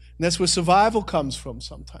 And that's where survival comes from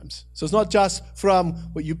sometimes. So it's not just from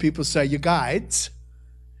what you people say, your guides.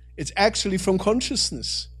 It's actually from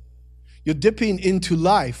consciousness. You're dipping into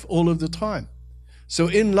life all of the time. So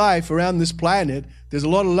in life, around this planet, there's a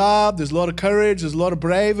lot of love, there's a lot of courage, there's a lot of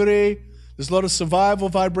bravery, there's a lot of survival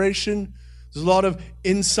vibration, there's a lot of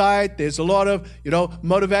insight, there's a lot of,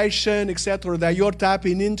 motivation, etc. that you're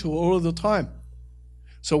tapping into all of the time.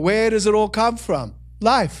 So where does it all come from?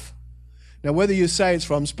 Life. Now, whether you say it's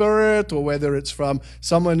from spirit or whether it's from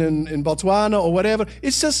someone in Botswana or whatever,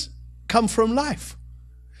 it's just come from life.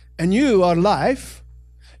 And you are life,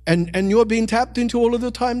 and you're being tapped into all of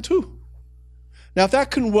the time too. Now, if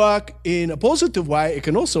that can work in a positive way, it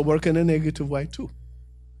can also work in a negative way too.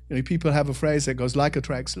 People have a phrase that goes, like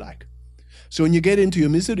attracts like. So when you get into your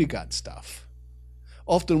misery gut stuff,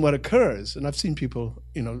 often what occurs, and I've seen people,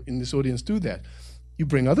 in this audience do that, you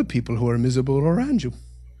bring other people who are miserable around you.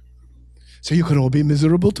 So you can all be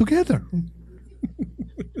miserable together.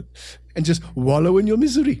 And just wallow in your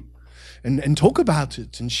misery. And talk about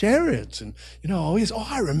it and share it. And, always,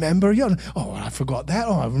 I remember, I forgot that.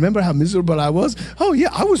 I remember how miserable I was. Oh, yeah,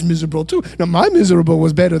 I was miserable too. Now, my miserable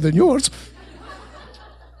was better than yours.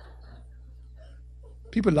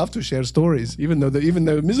 People love to share stories, even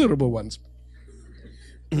the miserable ones.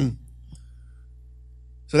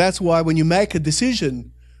 So that's why when you make a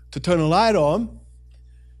decision to turn a light on,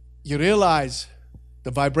 you realize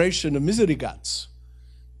the vibration of misery guts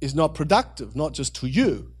is not productive, not just to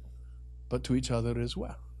you, but to each other as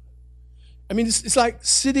well. I mean, it's like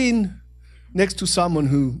sitting next to someone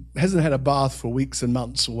who hasn't had a bath for weeks and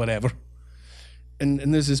months or whatever,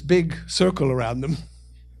 and there's this big circle around them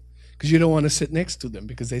because you don't want to sit next to them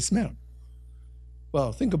because they smell.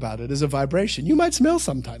 Well, think about it. As a vibration, you might smell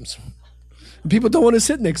sometimes. And people don't want to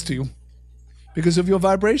sit next to you because of your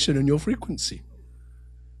vibration and your frequency.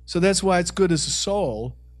 So that's why it's good as a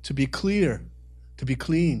soul to be clear, to be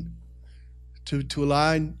clean, to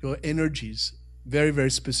align your energies very, very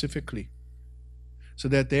specifically, so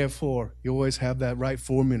that therefore you always have that right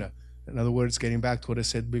formula. In other words, getting back to what I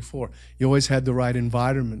said before, you always have the right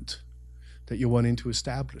environment that you're wanting to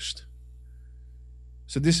establish.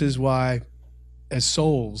 So this is why, as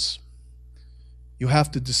souls, you have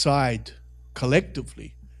to decide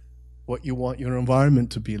collectively what you want your environment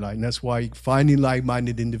to be like. And that's why finding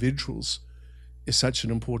like-minded individuals is such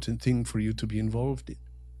an important thing for you to be involved in.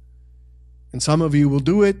 And some of you will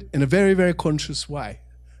do it in a very, very conscious way.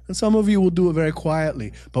 And some of you will do it very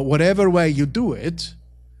quietly. But whatever way you do it,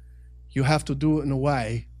 you have to do it in a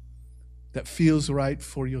way that feels right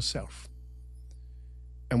for yourself.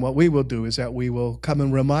 And what we will do is that we will come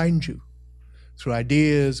and remind you through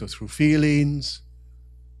ideas or through feelings.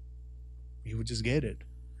 You would just get it.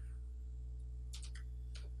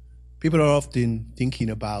 People are often thinking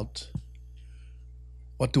about,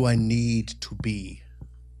 what do I need to be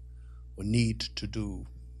or need to do?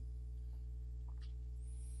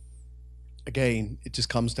 Again, it just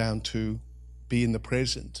comes down to be in the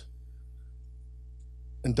present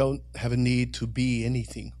and don't have a need to be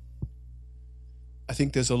anything. I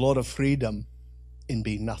think there's a lot of freedom in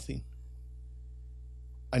being nothing.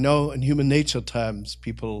 I know in human nature terms,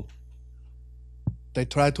 people, they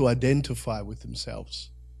try to identify with themselves.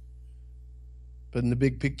 But in the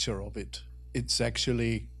big picture of it, it's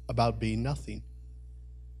actually about being nothing.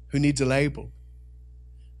 Who needs a label?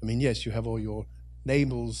 I mean, yes, you have all your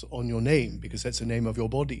labels on your name because that's the name of your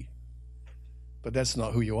body. But that's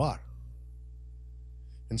not who you are.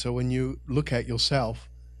 And so when you look at yourself,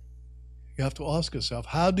 you have to ask yourself,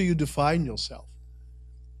 how do you define yourself?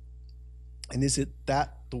 And is it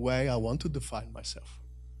that the way I want to define myself?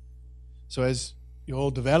 So as you're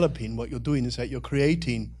all developing, what you're doing is that you're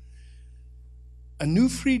creating a new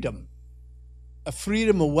freedom, a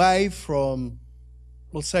freedom away from,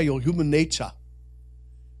 we'll say, your human nature,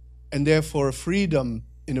 and therefore a freedom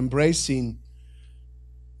in embracing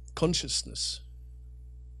consciousness,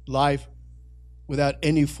 life without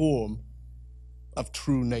any form of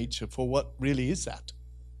true nature. For what really is that?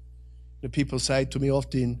 The people say to me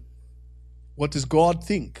often, what does God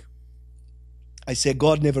think? I say,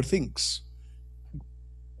 God never thinks.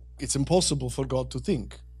 It's impossible for God to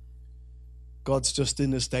think. God's just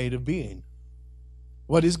in a state of being.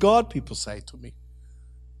 What is God? People say to me.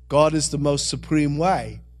 God is the most supreme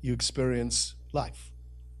way you experience life.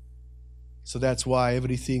 So that's why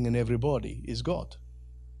everything and everybody is God.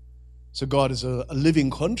 So God is a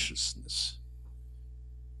living consciousness,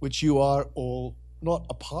 which you are all not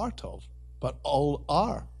a part of, but all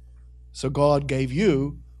are. So God gave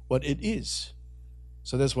you what it is.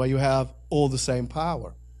 So that's why you have all the same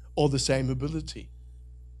power, all the same ability.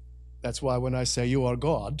 That's why when I say you are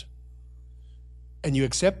God, and you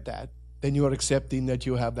accept that, then you are accepting that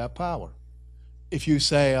you have that power. If you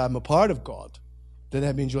say I'm a part of God, then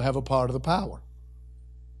that means you'll have a part of the power.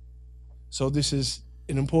 So this is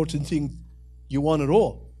an important thing. You want it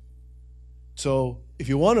all. So if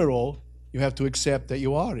you want it all, you have to accept that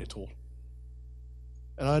you are it all.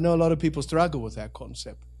 And I know a lot of people struggle with that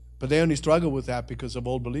concept, but they only struggle with that because of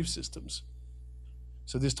old belief systems.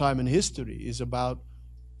 So this time in history is about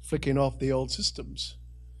flicking off the old systems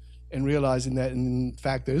and realizing that in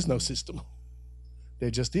fact there is no system.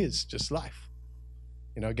 There just is, just life.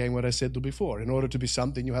 You know, again, what I said before, in order to be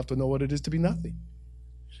something, you have to know what it is to be nothing.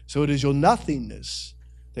 So it is your nothingness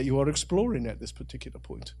that you are exploring at this particular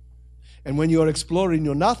point. And when you are exploring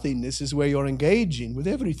your nothingness is where you're engaging with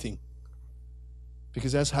everything.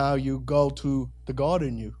 Because that's how you go to the God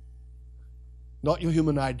in you. Not your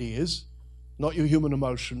human ideas, not your human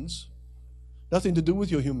emotions, nothing to do with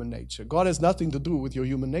your human nature. God has nothing to do with your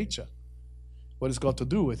human nature. What it's got to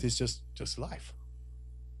do with is just life.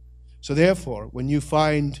 So therefore, when you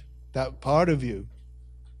find that part of you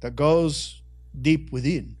that goes deep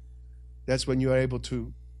within, that's when you are able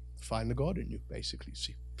to find the God in you, basically.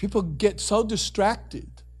 See, people get so distracted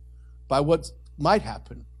by what might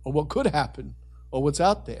happen or what could happen or what's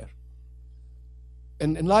out there.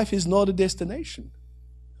 And life is not a destination.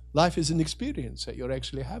 Life is an experience that you're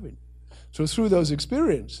actually having. So through those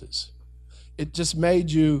experiences, it just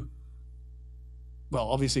made you, well,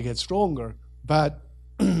 obviously get stronger, but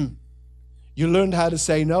you learned how to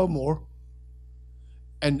say no more.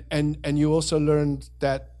 And you also learned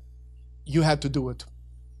that you had to do it.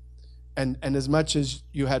 And as much as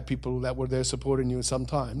you had people that were there supporting you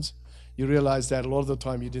sometimes, you realized that a lot of the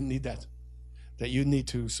time you didn't need that you need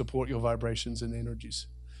to support your vibrations and energies,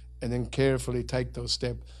 and then carefully take those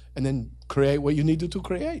steps, and then create what you needed to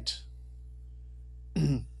create.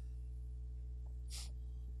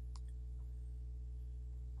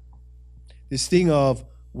 This thing of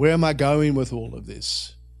where am I going with all of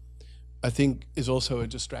this, I think is also a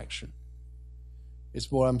distraction.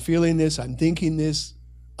 It's more, I'm feeling this, I'm thinking this,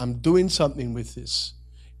 I'm doing something with this.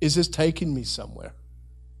 Is this taking me somewhere?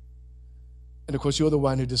 And of course, you're the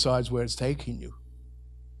one who decides where it's taking you.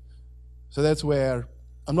 So that's where,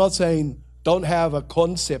 I'm not saying don't have a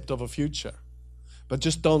concept of a future, but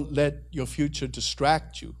just don't let your future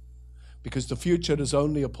distract you, because the future is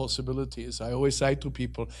only a possibility. As I always say to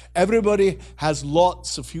people, everybody has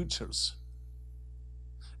lots of futures.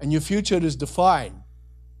 And your future is defined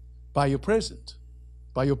by your present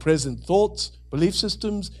thoughts, belief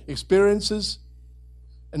systems, experiences.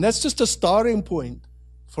 And that's just a starting point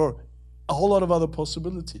for a whole lot of other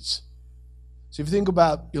possibilities. So if you think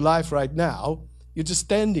about your life right now, You're just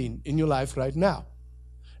standing in your life right now.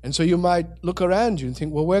 And so you might look around you and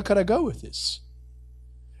think, well, where could I go with this?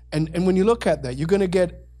 And when you look at that, you're going to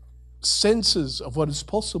get senses of what is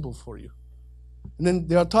possible for you. And then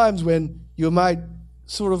there are times when you might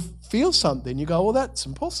sort of feel something. You go, well, that's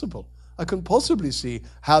impossible. I couldn't possibly see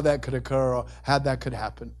how that could occur or how that could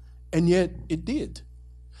happen. And yet it did.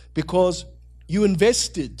 Because you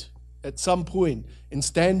invested at some point in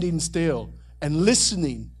standing still and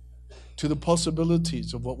listening to the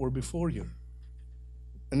possibilities of what were before you.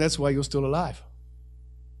 And that's why you're still alive.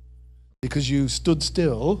 Because you stood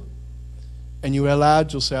still and you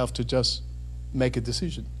allowed yourself to just make a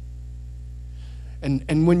decision.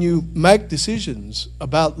 And when you make decisions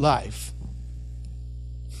about life,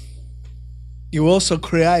 you also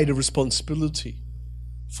create a responsibility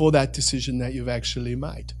for that decision that you've actually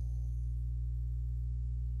made.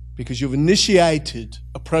 Because you've initiated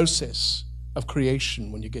a process of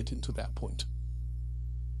creation when you get into that point.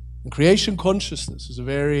 And creation consciousness is a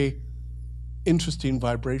very interesting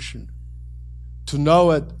vibration. To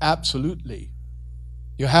know it absolutely,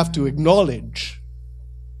 you have to acknowledge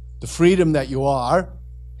the freedom that you are,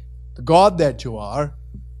 the God that you are,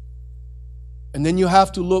 and then you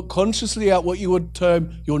have to look consciously at what you would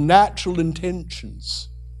term your natural intentions.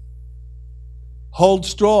 Hold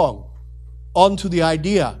strong onto the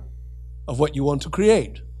idea of what you want to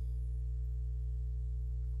create.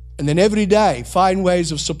 And then every day find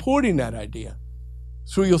ways of supporting that idea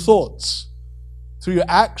through your thoughts, through your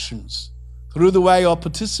actions, through the way you're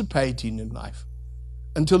participating in life,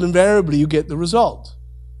 until invariably you get the result.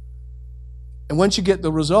 And once you get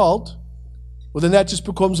the result, well, then that just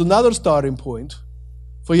becomes another starting point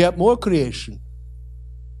for yet more creation.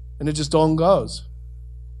 And it just on goes.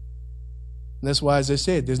 And that's why, as I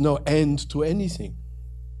said, there's no end to anything.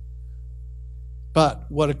 But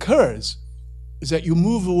what occurs is that you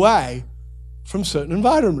move away from certain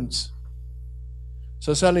environments.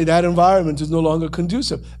 So suddenly that environment is no longer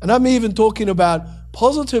conducive. And I'm even talking about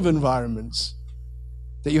positive environments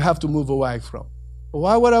that you have to move away from.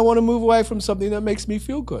 Why would I want to move away from something that makes me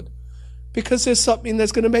feel good? Because there's something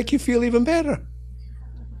that's going to make you feel even better.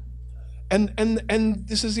 And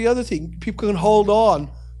this is the other thing. People can hold on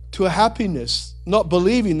to a happiness, not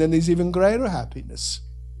believing that there's even greater happiness.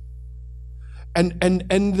 And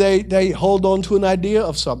they hold on to an idea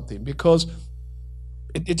of something because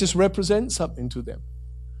it just represents something to them.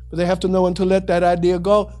 But they have to know when to let that idea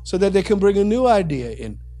go so that they can bring a new idea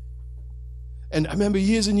in. And I remember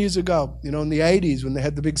years and years ago, in the 80s when they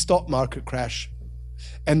had the big stock market crash,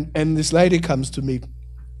 and this lady comes to me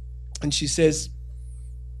and she says,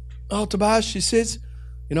 oh, Tabaash, she says,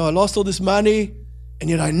 I lost all this money and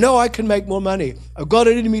yet I know I can make more money. I've got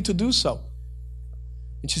it in me to do so.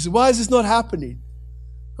 And she said, why is this not happening?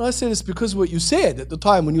 And I said, it's because of what you said at the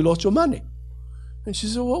time when you lost your money. And she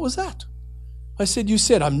said, what was that? I said, you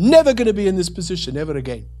said, I'm never going to be in this position ever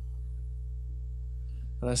again.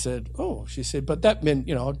 And I said, oh, she said, but that meant,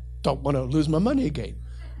 I don't want to lose my money again.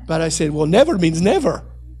 But I said, well, never means never.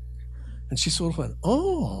 And she sort of went,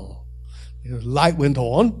 oh. Light went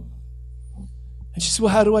on. And she said,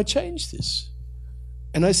 well, how do I change this?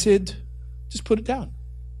 And I said, just put it down.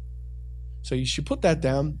 So she put that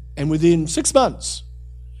down, and within 6 months,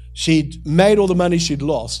 she'd made all the money she'd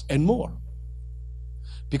lost and more.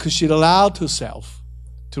 Because she'd allowed herself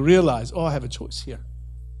to realize, oh, I have a choice here.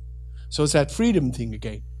 So it's that freedom thing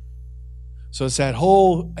again. So it's that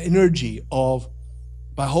whole energy of,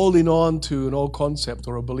 by holding on to an old concept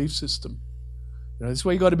or a belief system. That's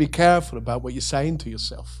why you got to be careful about what you're saying to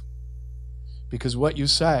yourself. Because what you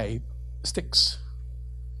say sticks.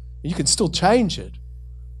 You can still change it.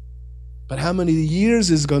 But how many years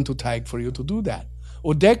is it going to take for you to do that?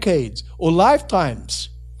 Or decades, or lifetimes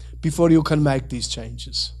before you can make these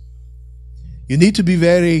changes? You need to be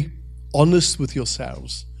very honest with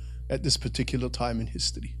yourselves at this particular time in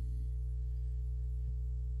history.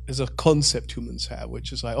 There's a concept humans have,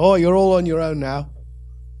 which is like, oh, you're all on your own now.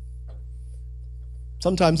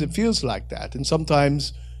 Sometimes it feels like that, and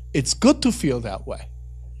sometimes it's good to feel that way.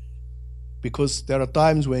 Because there are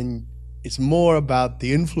times when it's more about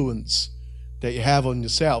the influence that you have on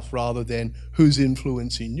yourself rather than who's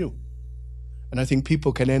influencing you. And I think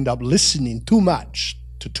people can end up listening too much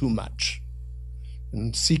to too much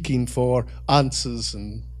and seeking for answers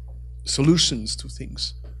and solutions to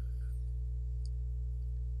things.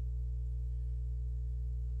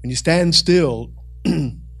 When you stand still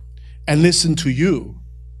and listen to you,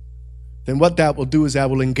 then what that will do is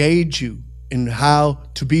that will engage you in how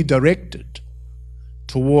to be directed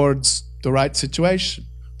towards the right situation,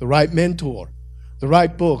 the right mentor, the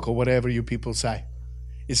right book, or whatever you people say.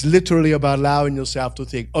 It's literally about allowing yourself to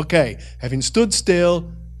think, okay, having stood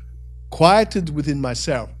still, quieted within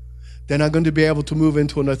myself, then I'm going to be able to move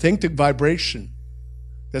into an authentic vibration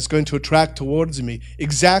that's going to attract towards me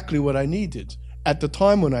exactly what I needed at the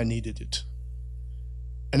time when I needed it.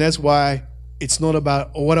 And that's why it's not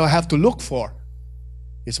about, oh, what do I have to look for?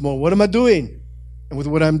 It's more, what am I doing? And with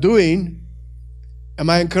what I'm doing, am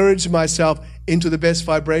I encouraging myself into the best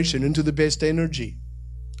vibration, into the best energy?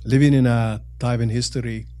 Living in a time in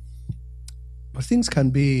history where things can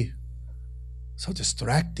be so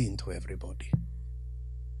distracting to everybody.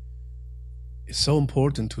 It's so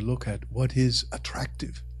important to look at what is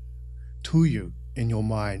attractive to you in your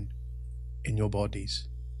mind, in your bodies,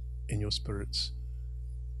 in your spirits.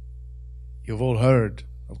 You've all heard,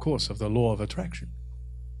 of course, of the law of attraction.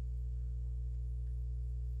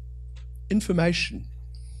 Information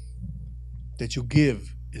that you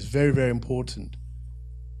give is very, very important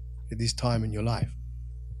at this time in your life.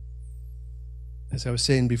 As I was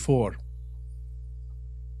saying before,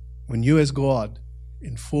 when you as God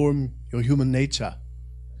inform your human nature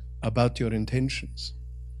about your intentions,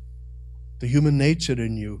 the human nature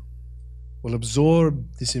in you will absorb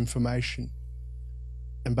this information,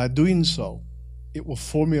 and by doing so, it will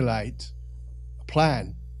formulate a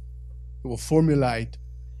plan. It will formulate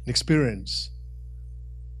an experience.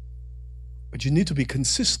 But you need to be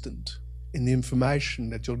consistent in the information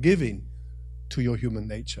that you're giving to your human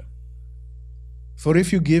nature. For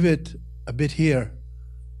if you give it a bit here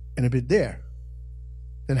and a bit there,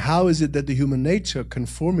 then how is it that the human nature can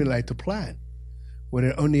formulate a plan when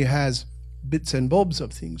it only has bits and bobs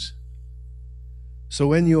of things? So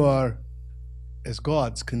when you are, as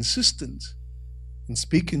God's, consistent in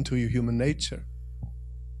speaking to your human nature,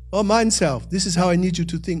 oh, mind self, this is how I need you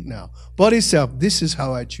to think now. Body self, this is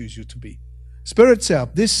how I choose you to be. Spirit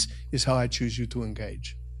self, this is how I choose you to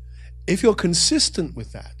engage. If you're consistent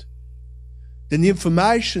with that, then the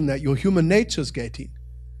information that your human nature is getting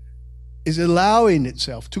is allowing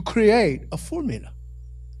itself to create a formula.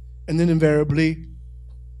 And then invariably,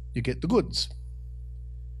 you get the goods.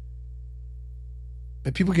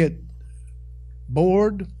 But people get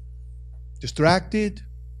bored, distracted,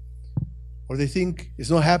 or they think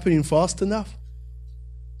it's not happening fast enough.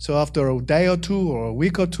 So after a day or two or a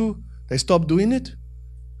week or two, they stop doing it.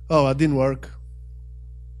 Oh, it didn't work.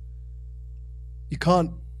 You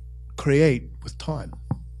can't create with time.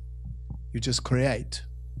 You just create.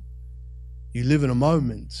 You live in a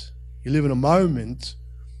moment. You live in a moment,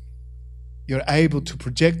 you're able to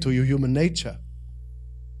project to your human nature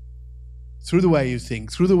through the way you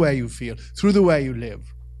think, through the way you feel, through the way you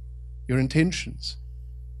live, your intentions.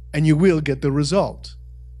 And you will get the result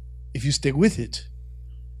if you stick with it.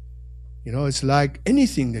 You know, it's like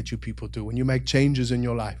anything that you people do when you make changes in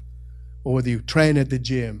your life, or whether you train at the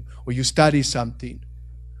gym, or you study something,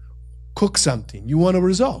 cook something, you want a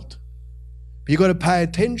result. But you've got to pay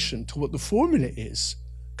attention to what the formula is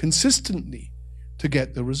consistently to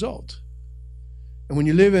get the result. And when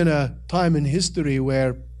you live in a time in history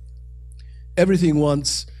where everybody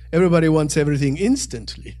wants everything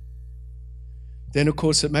instantly, then of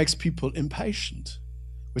course it makes people impatient,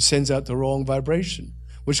 which sends out the wrong vibration,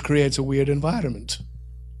 which creates a weird environment.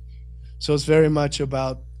 So it's very much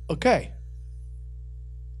about, okay,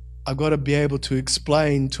 I've got to be able to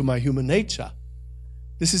explain to my human nature,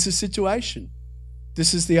 this is the situation.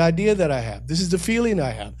 This is the idea that I have. This is the feeling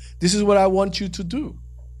I have. This is what I want you to do.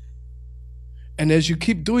 And as you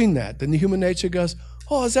keep doing that, then the human nature goes,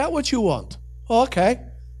 oh, is that what you want? Oh, okay.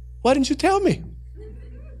 Why didn't you tell me?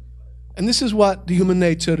 And this is what the human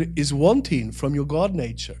nature is wanting from your God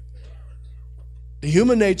nature. The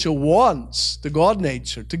human nature wants the God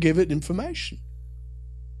nature to give it information.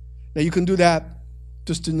 Now you can do that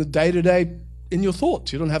just in the day-to-day, in your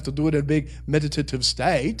thoughts. You don't have to do it in a big meditative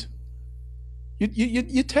state.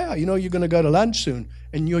 You tell, you know, you're going to go to lunch soon,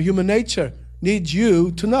 and your human nature needs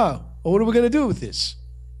you to know, well, what are we going to do with this?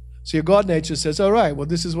 So your God nature says, all right, well,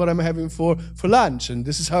 this is what I'm having for lunch, and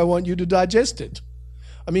this is how I want you to digest it.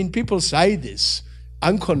 I mean, people say this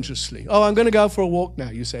unconsciously. Oh, I'm going to go for a walk now,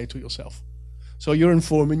 you say to yourself. So you're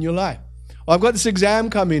informing your life. Oh, I've got this exam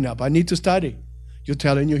coming up. I need to study. You're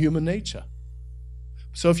telling your human nature.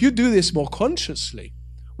 So if you do this more consciously,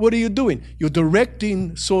 what are you doing? You're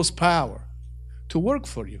directing source power to work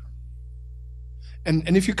for you.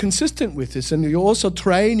 And if you're consistent with this, and you're also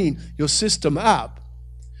training your system up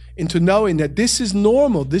into knowing that this is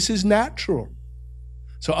normal, this is natural.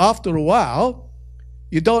 So after a while,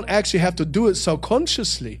 you don't actually have to do it so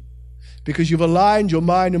consciously, because you've aligned your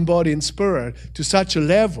mind and body and spirit to such a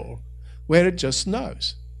level where it just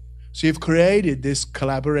knows. So you've created this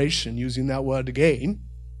collaboration, using that word again,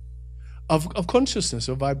 of consciousness,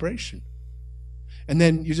 of vibration. And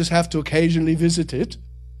then you just have to occasionally visit it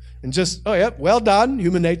and just, oh yeah, well done,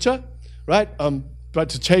 human nature, right? But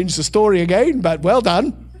to change the story again, but well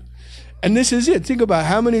done. And this is it. Think about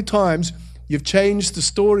how many times you've changed the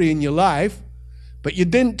story in your life, but you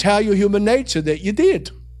didn't tell your human nature that you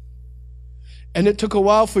did. And it took a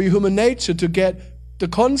while for your human nature to get the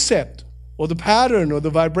concept or the pattern or the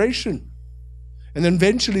vibration. And then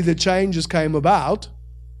eventually the changes came about.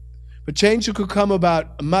 But change could come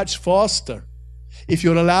about much faster if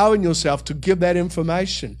you're allowing yourself to give that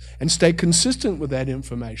information and stay consistent with that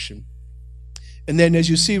information. And then as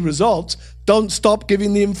you see results, don't stop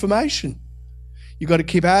giving the information. You've got to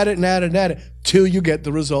keep at it and at it and at it till you get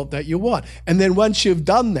the result that you want. And then once you've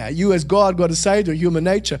done that, you as God got to say to human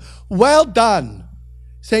nature, well done.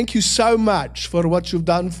 Thank you so much for what you've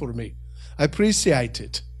done for me. I appreciate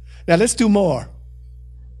it. Now let's do more.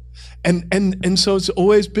 And so it's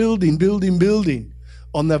always building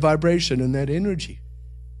on that vibration and that energy.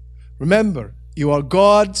 Remember, you are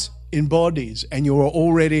God's in bodies and you are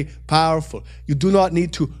already powerful. You do not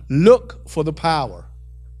need to look for the power.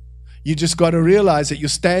 You just got to realize that you're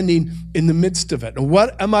standing in the midst of it. And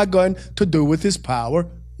what am I going to do with this power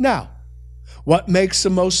now? What makes the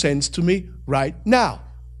most sense to me right now?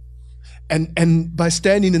 And by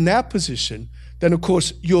standing in that position, then of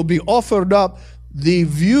course you'll be offered up the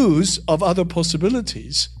views of other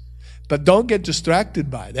possibilities, but don't get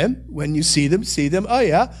distracted by them. When you see them, oh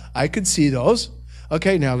yeah, I could see those.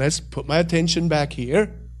 Okay, now let's put my attention back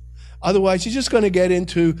here. Otherwise, you're just going to get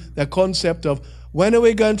into the concept of, when are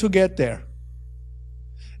we going to get there?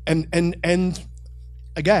 And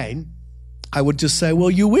again, I would just say,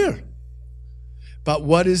 well, you will. But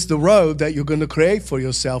what is the road that you're going to create for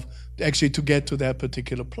yourself actually to get to that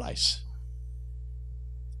particular place?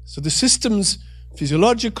 So the systems,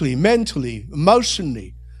 physiologically, mentally,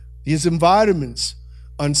 emotionally, these environments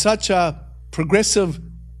are in such a progressive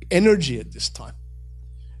energy at this time.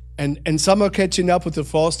 And some are catching up with it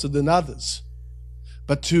faster than others.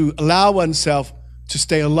 But to allow oneself to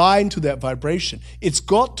stay aligned to that vibration, it's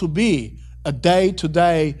got to be a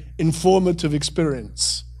day-to-day informative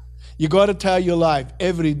experience. You got to tell your life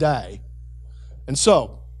every day. And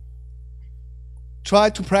so,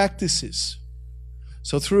 try to practice this.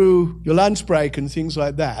 So through your lunch break and things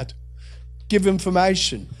like that, give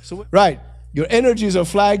information. So, right, your energies are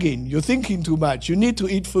flagging, you're thinking too much, you need to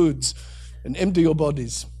eat foods and empty your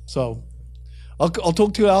bodies. So I'll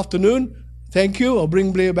talk to you afternoon. Thank you. I'll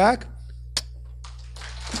bring Blair back.